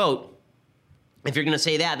a bad vote, if you're going to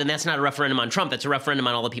say that, then that's not a referendum on Trump. That's a referendum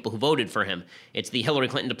on all the people who voted for him. It's the Hillary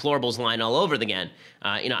Clinton deplorables line all over again.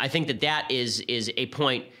 I think that is a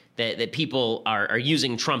point that people are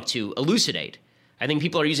using Trump to elucidate. I think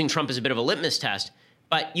people are using Trump as a bit of a litmus test,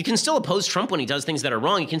 but you can still oppose Trump when he does things that are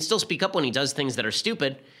wrong. You can still speak up when he does things that are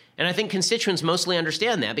stupid. And I think constituents mostly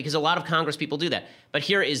understand that because a lot of Congress people do that. But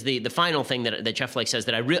here is the final thing that Jeff Flake says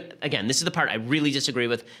that again, this is the part I really disagree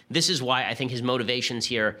with. This is why I think his motivations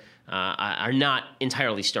here are not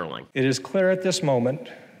entirely sterling. It is clear at this moment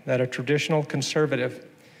that a traditional conservative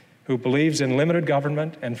who believes in limited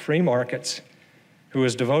government and free markets, who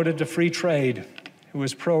is devoted to free trade who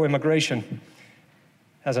is pro-immigration,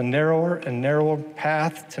 has a narrower and narrower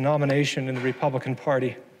path to nomination in the Republican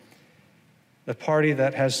Party, the party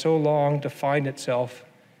that has so long defined itself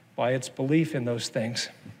by its belief in those things.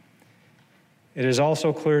 It is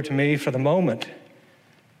also clear to me for the moment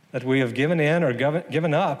that we have given in or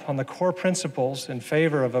given up on the core principles in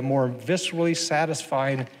favor of a more viscerally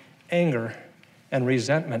satisfying anger and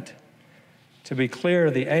resentment. To be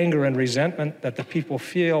clear, the anger and resentment that the people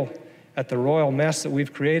feel at the royal mess that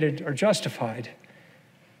we've created are justified.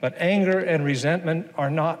 But anger and resentment are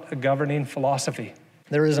not a governing philosophy.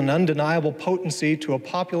 There is an undeniable potency to a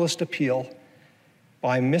populist appeal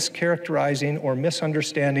by mischaracterizing or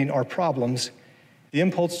misunderstanding our problems. The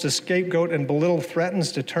impulse to scapegoat and belittle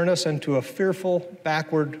threatens to turn us into a fearful,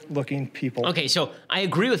 backward-looking people. Okay, so I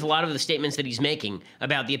agree with a lot of the statements that he's making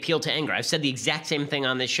about the appeal to anger. I've said the exact same thing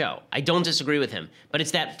on this show. I don't disagree with him, but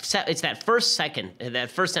it's that first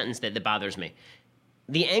sentence that bothers me.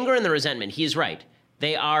 The anger and the resentment, he is right.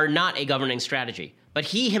 They are not a governing strategy. But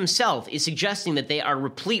he himself is suggesting that they are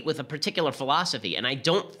replete with a particular philosophy, and I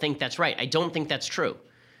don't think that's right. I don't think that's true.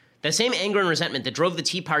 The same anger and resentment that drove the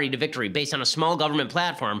Tea Party to victory based on a small government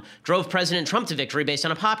platform drove President Trump to victory based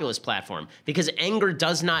on a populist platform, because anger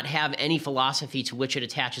does not have any philosophy to which it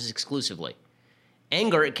attaches exclusively.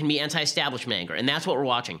 Anger, it can be anti-establishment anger, and that's what we're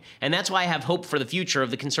watching. And that's why I have hope for the future of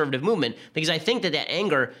the conservative movement, because I think that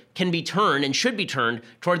anger can be turned and should be turned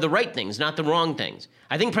toward the right things, not the wrong things.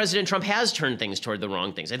 I think President Trump has turned things toward the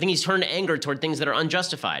wrong things. I think he's turned anger toward things that are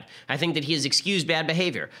unjustified. I think that he has excused bad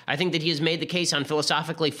behavior. I think that he has made the case on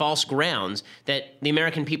philosophically false grounds that the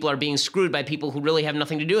American people are being screwed by people who really have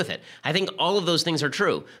nothing to do with it. I think all of those things are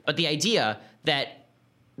true. But the idea that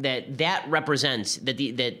represents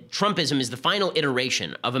that Trumpism is the final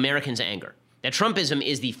iteration of Americans' anger, that Trumpism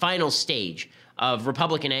is the final stage of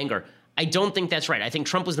Republican anger, I don't think that's right. I think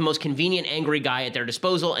Trump was the most convenient, angry guy at their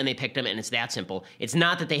disposal, and they picked him, and it's that simple. It's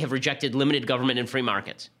not that they have rejected limited government and free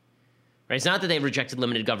markets. Right? It's not that they've rejected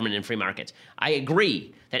limited government and free markets. I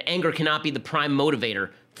agree that anger cannot be the prime motivator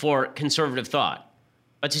for conservative thought.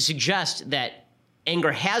 But to suggest that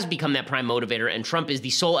anger has become that prime motivator and Trump is the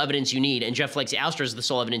sole evidence you need and Jeff Flake's ouster is the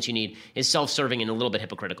sole evidence you need is self-serving and a little bit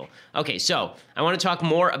hypocritical. Okay, so I want to talk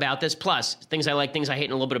more about this, plus things I like, things I hate,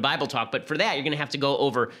 and a little bit of Bible talk. But for that, you're going to have to go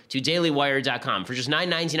over to dailywire.com. For just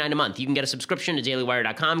 $9.99 a month, you can get a subscription to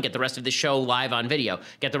dailywire.com, get the rest of the show live on video,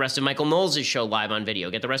 get the rest of Michael Knowles' show live on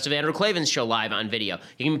video, get the rest of Andrew Klavan's show live on video.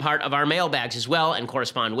 You can be part of our mailbags as well and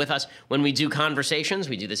correspond with us when we do conversations.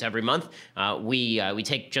 We do this every month. We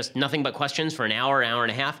take just nothing but questions for an hour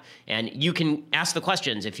and a half, and you can ask the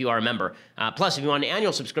questions if you are a member. Plus, if you want an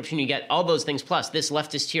annual subscription, you get all those things, plus this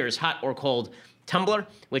Leftist Tears hot or cold tumbler,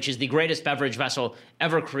 which is the greatest beverage vessel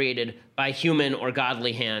ever created by human or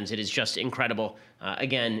godly hands. It is just incredible.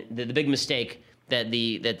 Again, the big mistake that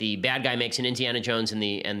the bad guy makes in Indiana Jones and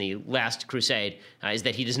the Last Crusade is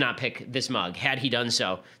that he does not pick this mug. Had he done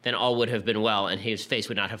so, then all would have been well, and his face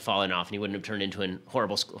would not have fallen off, and he wouldn't have turned into a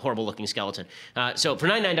horrible-looking skeleton. So for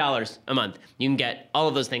 $99 a month, you can get all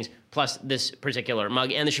of those things, plus this particular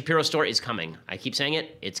mug. And the Shapiro store is coming. I keep saying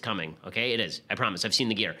it. It's coming. Okay? It is. I promise. I've seen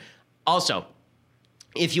the gear. Also,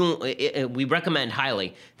 we recommend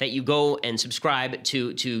highly that you go and subscribe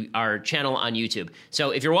to our channel on YouTube.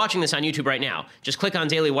 So if you're watching this on YouTube right now, just click on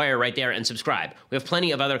Daily Wire right there and subscribe. We have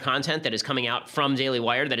plenty of other content that is coming out from Daily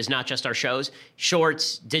Wire that is not just our shows,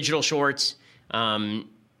 shorts, digital shorts,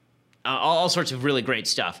 all sorts of really great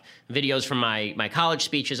stuff. Videos from my college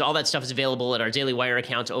speeches, all that stuff is available at our Daily Wire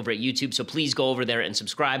account over at YouTube. So please go over there and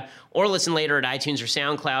subscribe, or listen later at iTunes or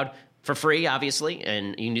SoundCloud. For free, obviously,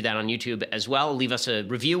 and you can do that on YouTube as well. Leave us a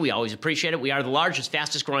review. We always appreciate it. We are the largest,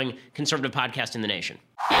 fastest-growing conservative podcast in the nation.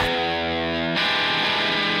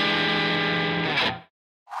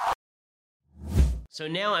 So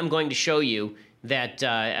now I'm going to show you that,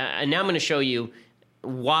 now I'm going to show you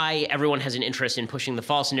why everyone has an interest in pushing the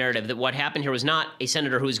false narrative that what happened here was not a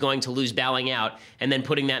senator who is going to lose bowing out and then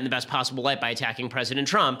putting that in the best possible light by attacking President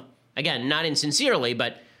Trump. Again, not insincerely,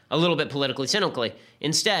 but a little bit politically cynically.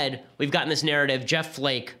 Instead, we've gotten this narrative, Jeff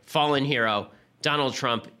Flake, fallen hero, Donald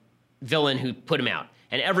Trump, villain who put him out.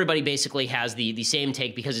 And everybody basically has the same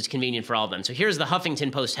take because it's convenient for all of them. So here's the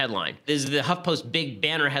Huffington Post headline. This is the HuffPost big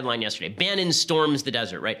banner headline yesterday. Bannon storms the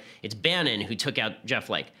desert, right? It's Bannon who took out Jeff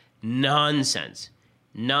Flake. Nonsense.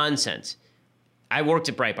 Nonsense. I worked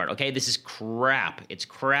at Breitbart, okay? This is crap. It's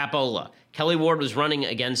crapola. Kelly Ward was running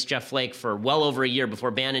against Jeff Flake for well over a year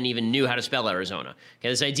before Bannon even knew how to spell Arizona. Okay,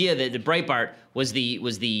 this idea that the Breitbart was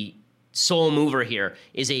the sole mover here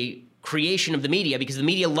is a creation of the media because the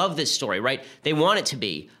media love this story, right? They want it to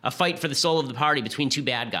be a fight for the soul of the party between two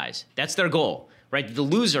bad guys. That's their goal. right? The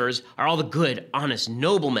losers are all the good, honest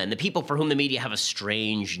noblemen, the people for whom the media have a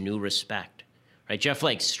strange new respect. Right? Jeff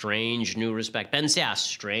Flake, strange new respect. Ben Sass,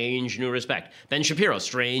 strange new respect. Ben Shapiro,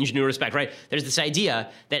 strange new respect, right? There's this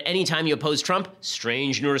idea that anytime you oppose Trump,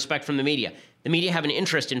 strange new respect from the media. The media have an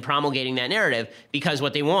interest in promulgating that narrative because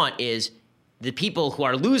what they want is the people who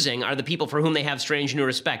are losing are the people for whom they have strange new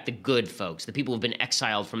respect, the good folks, the people who've been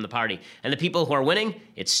exiled from the party. And the people who are winning,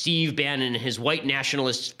 it's Steve Bannon and his white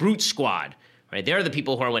nationalist brute squad. Right? They're the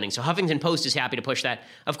people who are winning. So Huffington Post is happy to push that.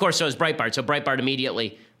 Of course, so is Breitbart. So Breitbart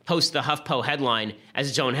immediately posts the HuffPo headline as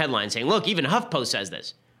its own headline, saying, look, even HuffPo says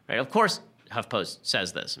this. Right? Of course, HuffPost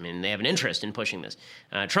says this. I mean, they have an interest in pushing this.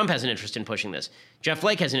 Trump has an interest in pushing this. Jeff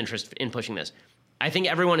Flake has an interest in pushing this. I think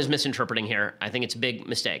everyone is misinterpreting here. I think it's a big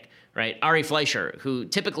mistake, right? Ari Fleischer, who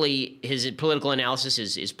typically his political analysis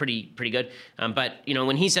is pretty good, but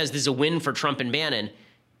when he says this is a win for Trump and Bannon,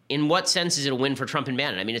 in what sense is it a win for Trump and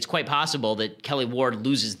Bannon? I mean, it's quite possible that Kelly Ward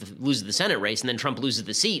loses the Senate race and then Trump loses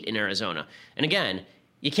the seat in Arizona. And again,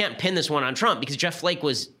 you can't pin this one on Trump because Jeff Flake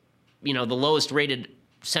was, the lowest rated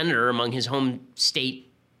senator among his home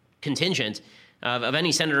state contingent of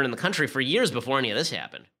any senator in the country for years before any of this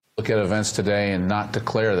happened. Look at events today and not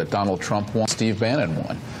declare that Donald Trump won, Steve Bannon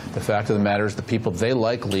won. The fact of the matter is the people they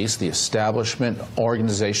like least, the establishment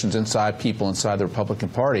organizations people inside the Republican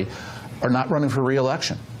Party, are not running for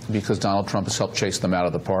re-election because Donald Trump has helped chase them out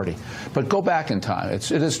of the party. But go back in time.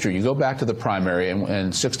 It is true. You go back to the primary,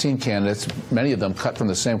 and 16 candidates, many of them cut from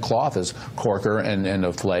the same cloth as Corker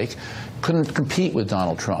and Flake, couldn't compete with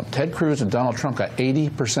Donald Trump. Ted Cruz and Donald Trump got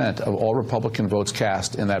 80% of all Republican votes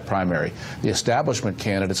cast in that primary. The establishment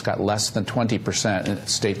candidates got less than 20%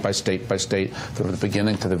 state by state by state from the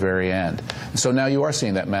beginning to the very end. And so now you are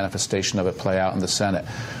seeing that manifestation of it play out in the Senate.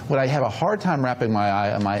 What I have a hard time wrapping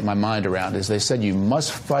my mind around is they said you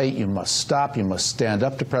must fight, you must stop, you must stand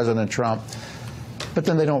up to President Trump, but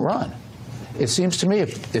then they don't run. It seems to me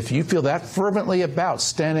if you feel that fervently about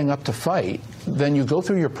standing up to fight, then you go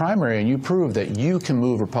through your primary and you prove that you can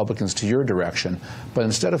move Republicans to your direction. But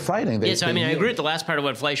instead of fighting, I agree with the last part of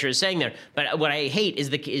what Fleischer is saying there. But what I hate is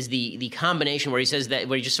the combination where he says that,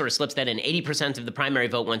 where he just sort of slips that in. 80% of the primary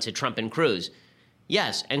vote went to Trump and Cruz.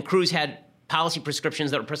 Yes, and Cruz had policy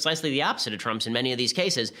prescriptions that were precisely the opposite of Trump's in many of these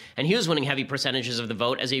cases, and he was winning heavy percentages of the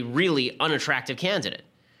vote as a really unattractive candidate.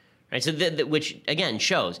 Right, so which, again,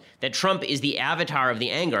 shows that Trump is the avatar of the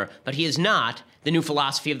anger, but he is not the new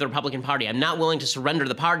philosophy of the Republican Party. I'm not willing to surrender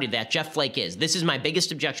the party that Jeff Flake is. This is my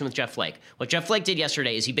biggest objection with Jeff Flake. What Jeff Flake did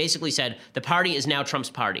yesterday is he basically said the party is now Trump's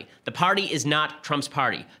party. The party is not Trump's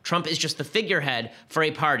party. Trump is just the figurehead for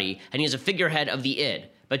a party, and he is a figurehead of the id.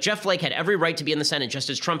 But Jeff Flake had every right to be in the Senate, just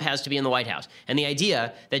as Trump has to be in the White House. And the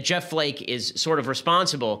idea that Jeff Flake is sort of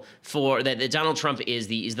responsible for that Donald Trump is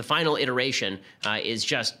the final iteration is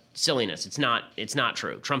just silliness. It's not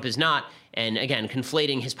true. Trump is not. And again,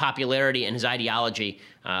 conflating his popularity and his ideology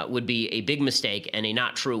would be a big mistake and a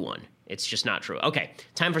not true one. It's just not true. Okay,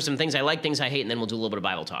 time for some things I like, things I hate, and then we'll do a little bit of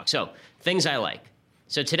Bible talk. So, things I like.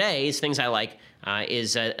 So today's Things I Like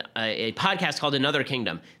is a podcast called Another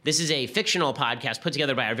Kingdom. This is a fictional podcast put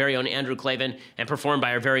together by our very own Andrew Klavan and performed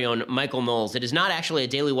by our very own Michael Knowles. It is not actually a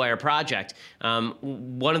Daily Wire project.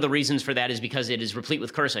 One of the reasons for that is because it is replete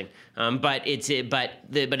with cursing. But it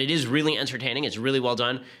is really entertaining. It's really well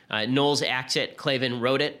done. Knowles acts it. Klavan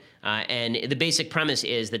wrote it. And the basic premise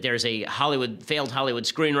is that there's a failed Hollywood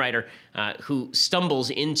screenwriter who stumbles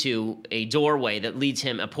into a doorway that leads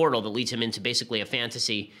him, a portal that leads him into basically a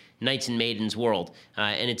fantasy knights and maidens world.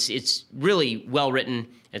 And it's really well written.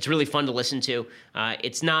 It's really fun to listen to.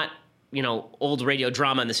 It's not, old radio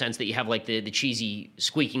drama in the sense that you have like the cheesy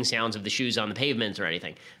squeaking sounds of the shoes on the pavement or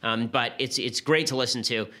anything. But it's great to listen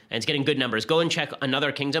to, and it's getting good numbers. Go and check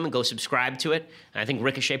Another Kingdom and go subscribe to it. I think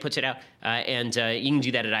Ricochet puts it out. And you can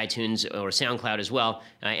do that at iTunes or SoundCloud as well.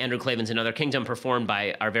 Andrew Klavan's Another Kingdom, performed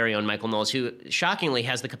by our very own Michael Knowles, who shockingly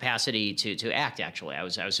has the capacity to act, actually. I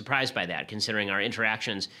was surprised by that, considering our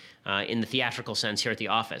interactions in the theatrical sense here at the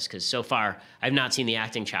office, because so far I've not seen the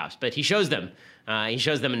acting chops, but he shows them. He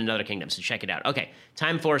shows them in Another Kingdom, so check it out. Okay,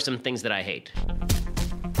 time for some things that I hate.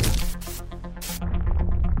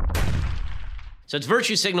 So it's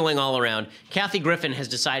virtue signaling all around. Kathy Griffin has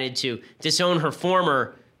decided to disown her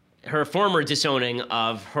former disowning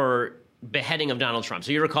of her beheading of Donald Trump.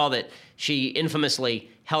 So you recall that she infamously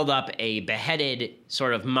held up a beheaded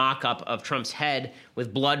sort of mock-up of Trump's head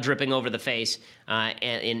with blood dripping over the face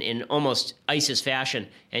in almost ISIS fashion.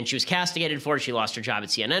 And she was castigated for it. She lost her job at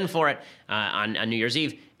CNN for it on New Year's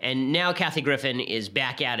Eve. And now Kathy Griffin is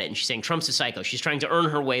back at it, and she's saying Trump's a psycho. She's trying to earn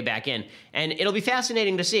her way back in. And it'll be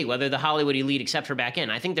fascinating to see whether the Hollywood elite accept her back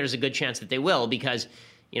in. I think there's a good chance that they will because,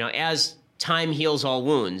 as time heals all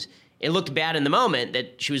wounds. It looked bad in the moment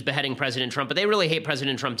that she was beheading President Trump, but they really hate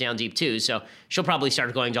President Trump down deep too, so she'll probably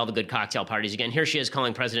start going to all the good cocktail parties again. Here she is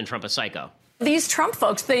calling President Trump a psycho. These Trump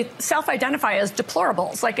folks, they self-identify as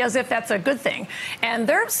deplorables, like as if that's a good thing. And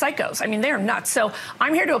they're psychos. I mean, they're nuts. So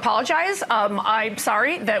I'm here to apologize. I'm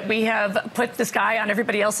sorry that we have put this guy on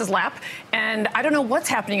everybody else's lap. And I don't know what's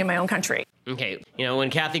happening in my own country. Okay,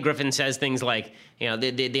 when Kathy Griffin says things like,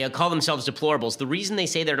 they call themselves deplorables, the reason they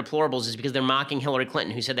say they're deplorables is because they're mocking Hillary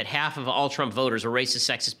Clinton, who said that half of all Trump voters are racist,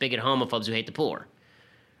 sexist, bigot, homophobes who hate the poor.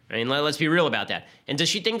 I mean, let's be real about that. And does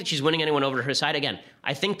she think that she's winning anyone over to her side? Again,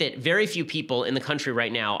 I think that very few people in the country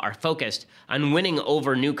right now are focused on winning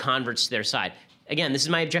over new converts to their side. Again, this is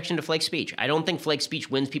my objection to Flake's speech. I don't think Flake's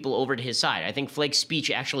speech wins people over to his side. I think Flake's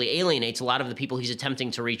speech actually alienates a lot of the people he's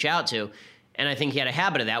attempting to reach out to. And I think he had a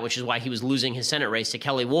habit of that, which is why he was losing his Senate race to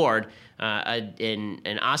Kelly Ward,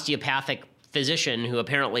 an osteopathic physician who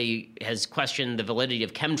apparently has questioned the validity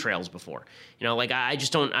of chemtrails before. I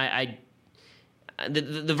just don't.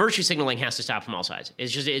 The virtue signaling has to stop from all sides.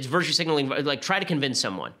 It's virtue signaling. Like, try to convince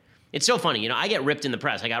someone. It's so funny. I get ripped in the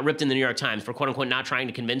press. I got ripped in the New York Times for, quote unquote, not trying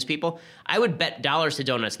to convince people. I would bet dollars to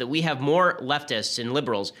donuts that we have more leftists and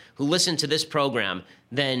liberals who listen to this program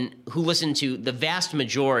than who listen to the vast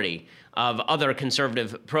majority of other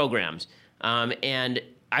conservative programs. And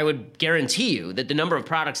I would guarantee you that the number of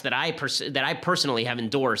products that I personally have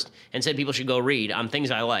endorsed and said people should go read on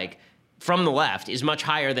things I like from the left is much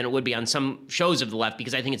higher than it would be on some shows of the left,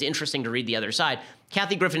 because I think it's interesting to read the other side.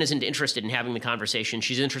 Kathy Griffin isn't interested in having the conversation.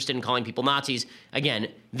 She's interested in calling people Nazis. Again,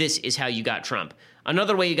 this is how you got Trump.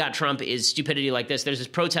 Another way you got Trump is stupidity like this. There's this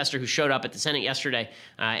protester who showed up at the Senate yesterday,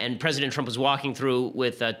 and President Trump was walking through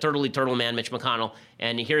with turtle man Mitch McConnell,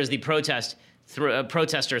 and here is the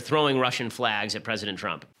protester throwing Russian flags at President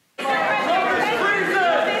Trump.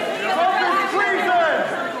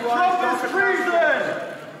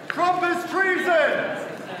 Trump is treason!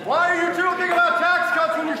 Why are you talking about tax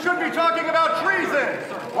cuts when you should be talking about treason?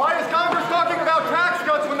 Why is Congress talking about tax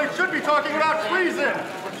cuts when they should be talking about treason?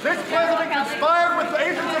 This president conspired with the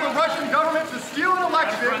agents of the Russian government to steal an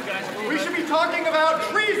election. We should be talking about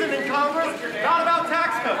treason in Congress, not about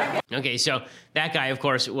tax cuts. Okay, so that guy, of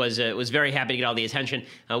course, was very happy to get all the attention.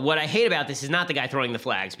 What I hate about this is not the guy throwing the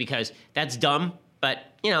flags, because that's dumb, but,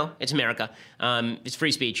 it's America. It's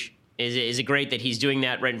free speech. Is it great that he's doing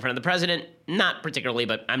that right in front of the president? Not particularly,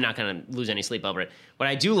 but I'm not going to lose any sleep over it. What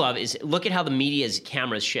I do love is look at how the media's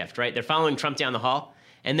cameras shift, right? They're following Trump down the hall,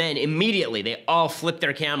 and then immediately they all flip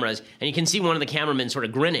their cameras, and you can see one of the cameramen sort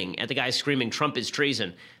of grinning at the guy screaming, "Trump is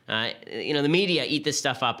treason." The media eat this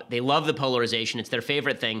stuff up. They love the polarization. It's their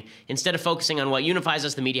favorite thing. Instead of focusing on what unifies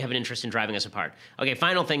us, the media have an interest in driving us apart. Okay,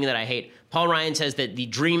 final thing that I hate. Paul Ryan says that the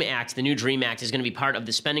DREAM Act, the new DREAM Act, is going to be part of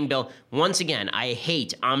the spending bill. Once again, I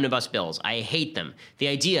hate omnibus bills. I hate them. The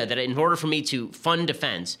idea that in order for me to fund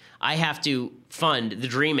defense, I have to fund the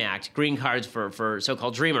DREAM Act, green cards for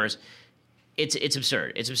so-called dreamers. It's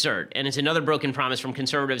absurd. It's absurd. And it's another broken promise from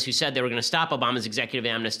conservatives who said they were going to stop Obama's executive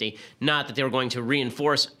amnesty, not that they were going to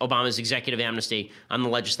reinforce Obama's executive amnesty on the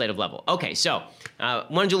legislative level. Okay, so I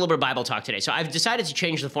want to do a little bit of Bible talk today. So I've decided to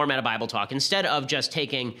change the format of Bible talk. Instead of just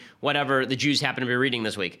taking whatever the Jews happen to be reading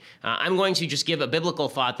this week, I'm going to just give a biblical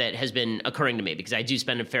thought that has been occurring to me, because I do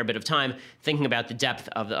spend a fair bit of time thinking about the depth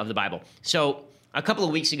of the Bible. So a couple of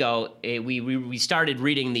weeks ago, we started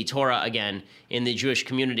reading the Torah again in the Jewish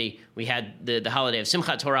community. We had the holiday of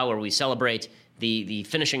Simchat Torah, where we celebrate the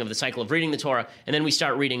finishing of the cycle of reading the Torah, and then we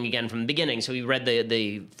start reading again from the beginning. So we read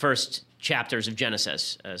the first chapters of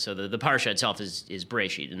Genesis. So the parsha itself is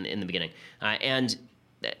Bereshit in the beginning. And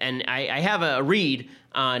I have a read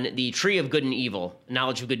on the tree of good and evil,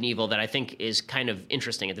 knowledge of good and evil, that I think is kind of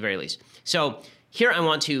interesting at the very least. So here I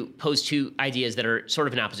want to pose two ideas that are sort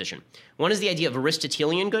of in opposition. One is the idea of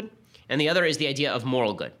Aristotelian good, and the other is the idea of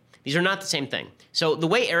moral good. These are not the same thing. So the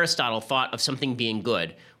way Aristotle thought of something being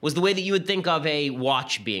good was the way that you would think of a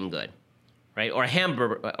watch being good, right? Or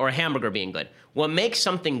a hamburger being good. What makes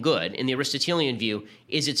something good in the Aristotelian view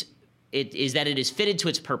is that it is fitted to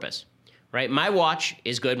its purpose. Right, my watch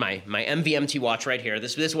is good. My MVMT watch right here.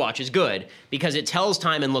 This watch is good because it tells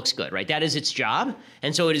time and looks good. Right, that is its job,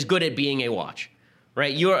 and so it is good at being a watch.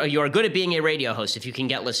 Right, you're good at being a radio host if you can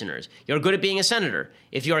get listeners. You're good at being a senator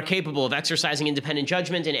if you are capable of exercising independent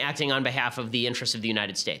judgment and acting on behalf of the interests of the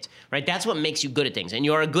United States. Right, that's what makes you good at things, and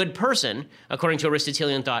you're a good person according to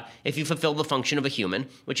Aristotelian thought if you fulfill the function of a human,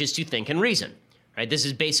 which is to think and reason. Right, this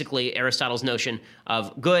is basically Aristotle's notion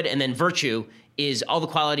of good, and then virtue is all the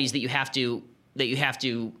qualities that you have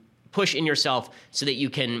to push in yourself so that you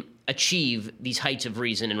can achieve these heights of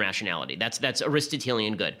reason and rationality. That's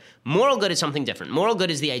Aristotelian good. Moral good is something different. Moral good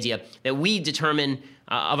is the idea that we determine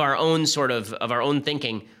of our own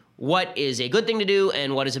thinking what is a good thing to do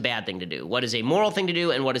and what is a bad thing to do, what is a moral thing to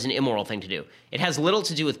do and what is an immoral thing to do. It has little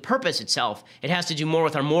to do with purpose itself. It has to do more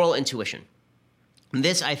with our moral intuition. And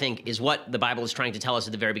this, I think, is what the Bible is trying to tell us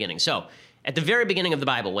at the very beginning. So, at the very beginning of the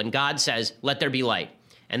Bible, when God says, "Let there be light,"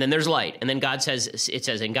 and then there's light, and then God says,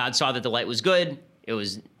 "And God saw that the light was good. It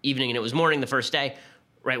was evening and it was morning the first day,"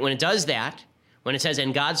 right? When it does that, when it says,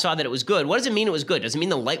 "And God saw that it was good," what does it mean it was good? Does it mean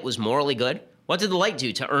the light was morally good? What did the light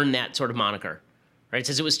do to earn that sort of moniker? Right? It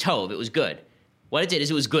says it was tov, it was good. What it did is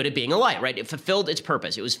it was good at being a light, right? It fulfilled its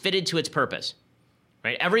purpose. It was fitted to its purpose,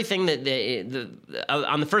 right? Everything that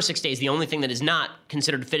on the first 6 days, the only thing that is not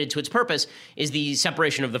considered fitted to its purpose is the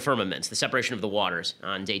separation of the firmaments, the separation of the waters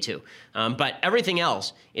on day 2. But everything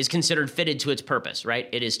else is considered fitted to its purpose, right?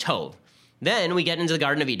 It is tov. Then we get into the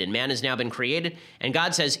Garden of Eden. Man has now been created, and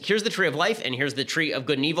God says, here's the tree of life, and here's the tree of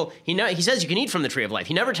good and evil. He says you can eat from the tree of life.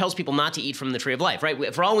 He never tells people not to eat from the tree of life,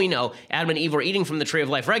 right? For all we know, Adam and Eve were eating from the tree of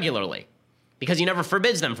life regularly because he never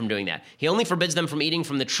forbids them from doing that. He only forbids them from eating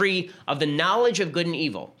from the tree of the knowledge of good and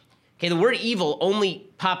evil. Okay, the word evil only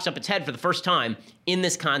pops up its head for the first time in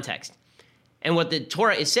this context. And what the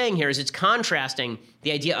Torah is saying here is it's contrasting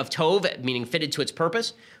the idea of tov, meaning fitted to its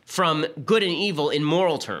purpose, from good and evil in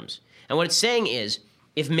moral terms. And what it's saying is,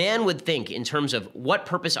 if man would think in terms of what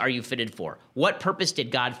purpose are you fitted for, what purpose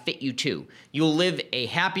did God fit you to, you'll live a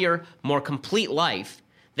happier, more complete life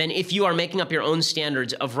than if you are making up your own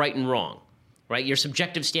standards of right and wrong, right? Your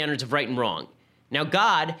subjective standards of right and wrong. Now,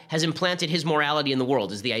 God has implanted his morality in the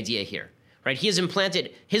world is the idea here, right? He has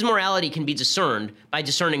implanted, his morality can be discerned by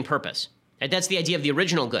discerning purpose. That's the idea of the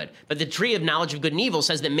original good. But the tree of knowledge of good and evil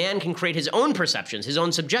says that man can create his own perceptions, his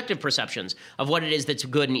own subjective perceptions of what it is that's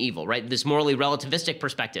good and evil, right? This morally relativistic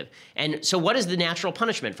perspective. And so what is the natural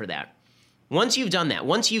punishment for that? Once you've done that,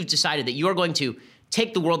 once you've decided that you are going to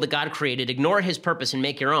take the world that God created, ignore his purpose, and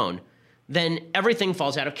make your own, then everything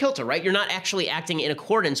falls out of kilter, right? You're not actually acting in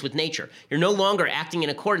accordance with nature. You're no longer acting in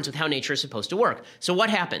accordance with how nature is supposed to work. So what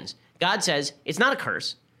happens? God says it's not a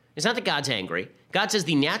curse. It's not that God's angry. God says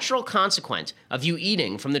the natural consequence of you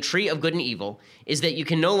eating from the tree of good and evil is that you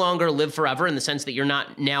can no longer live forever in the sense that you're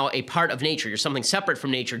not now a part of nature. You're something separate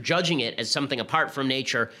from nature, judging it as something apart from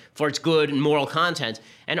nature for its good and moral content.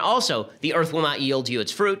 And also, the earth will not yield you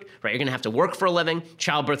its fruit, right? You're going to have to work for a living.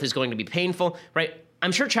 Childbirth is going to be painful, right?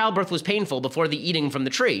 I'm sure childbirth was painful before the eating from the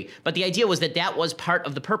tree, but the idea was that that was part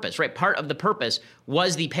of the purpose, right? Part of the purpose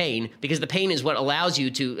was the pain, because the pain is what allows you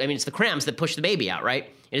to, it's the cramps that push the baby out, right?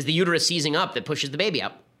 It is the uterus seizing up that pushes the baby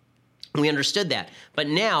out. We understood that. But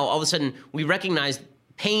now, all of a sudden, we recognize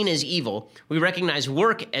pain as evil. We recognize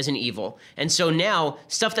work as an evil. And so now,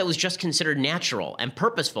 stuff that was just considered natural and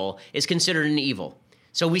purposeful is considered an evil.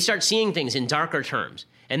 So we start seeing things in darker terms.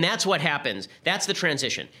 And that's what happens. That's the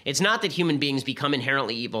transition. It's not that human beings become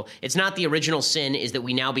inherently evil. It's not the original sin is that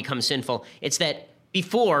we now become sinful. It's that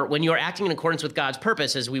before, when you're acting in accordance with God's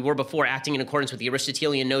purpose, as we were before acting in accordance with the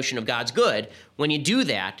Aristotelian notion of God's good, when you do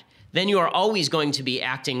that, then you are always going to be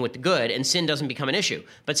acting with the good, and sin doesn't become an issue.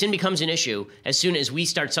 But sin becomes an issue as soon as we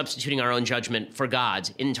start substituting our own judgment for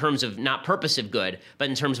God's in terms of not purposive good, but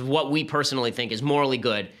in terms of what we personally think is morally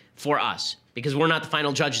good for us. Because we're not the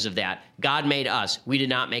final judges of that. God made us. We did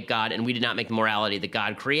not make God, and we did not make the morality that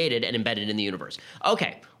God created and embedded in the universe.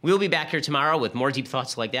 Okay, we'll be back here tomorrow with more deep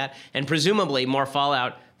thoughts like that, and presumably more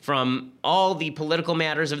fallout from all the political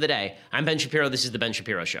matters of the day. I'm Ben Shapiro. This is The Ben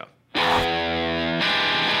Shapiro Show.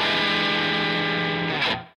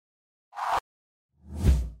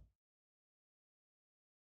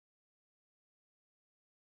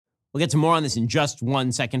 We'll get to more on this in just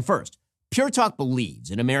 1 second. First, Pure Talk believes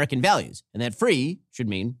in American values, and that free should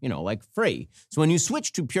mean, like free. So when you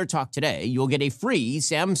switch to Pure Talk today, you'll get a free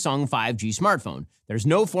Samsung 5G smartphone. There's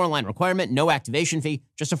no foreign line requirement, no activation fee,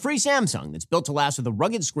 just a free Samsung that's built to last with a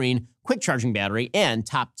rugged screen, quick charging battery, and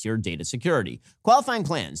top-tier data security. Qualifying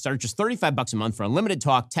plans start at just $35 a month for unlimited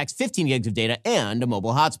talk, text, 15 gigs of data, and a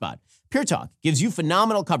mobile hotspot. Pure Talk gives you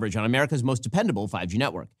phenomenal coverage on America's most dependable 5G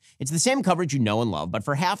network. It's the same coverage you know and love, but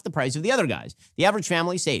for half the price of the other guys. The average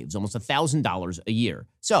family saves almost $1,000 a year.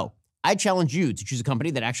 So, I challenge you to choose a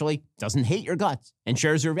company that actually doesn't hate your guts and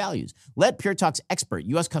shares your values. Let Pure Talk's expert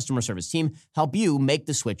U.S. customer service team help you make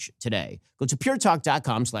the switch today. Go to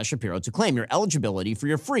puretalk.com/Shapiro to claim your eligibility for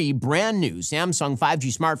your free brand new Samsung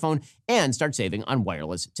 5G smartphone and start saving on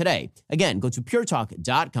wireless today. Again, go to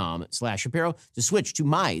puretalk.com/Shapiro to switch to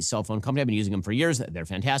my cell phone company. I've been using them for years. They're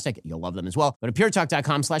fantastic. You'll love them as well. Go to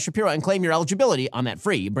puretalk.com/Shapiro and claim your eligibility on that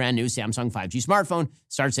free brand new Samsung 5G smartphone.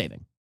 Start saving.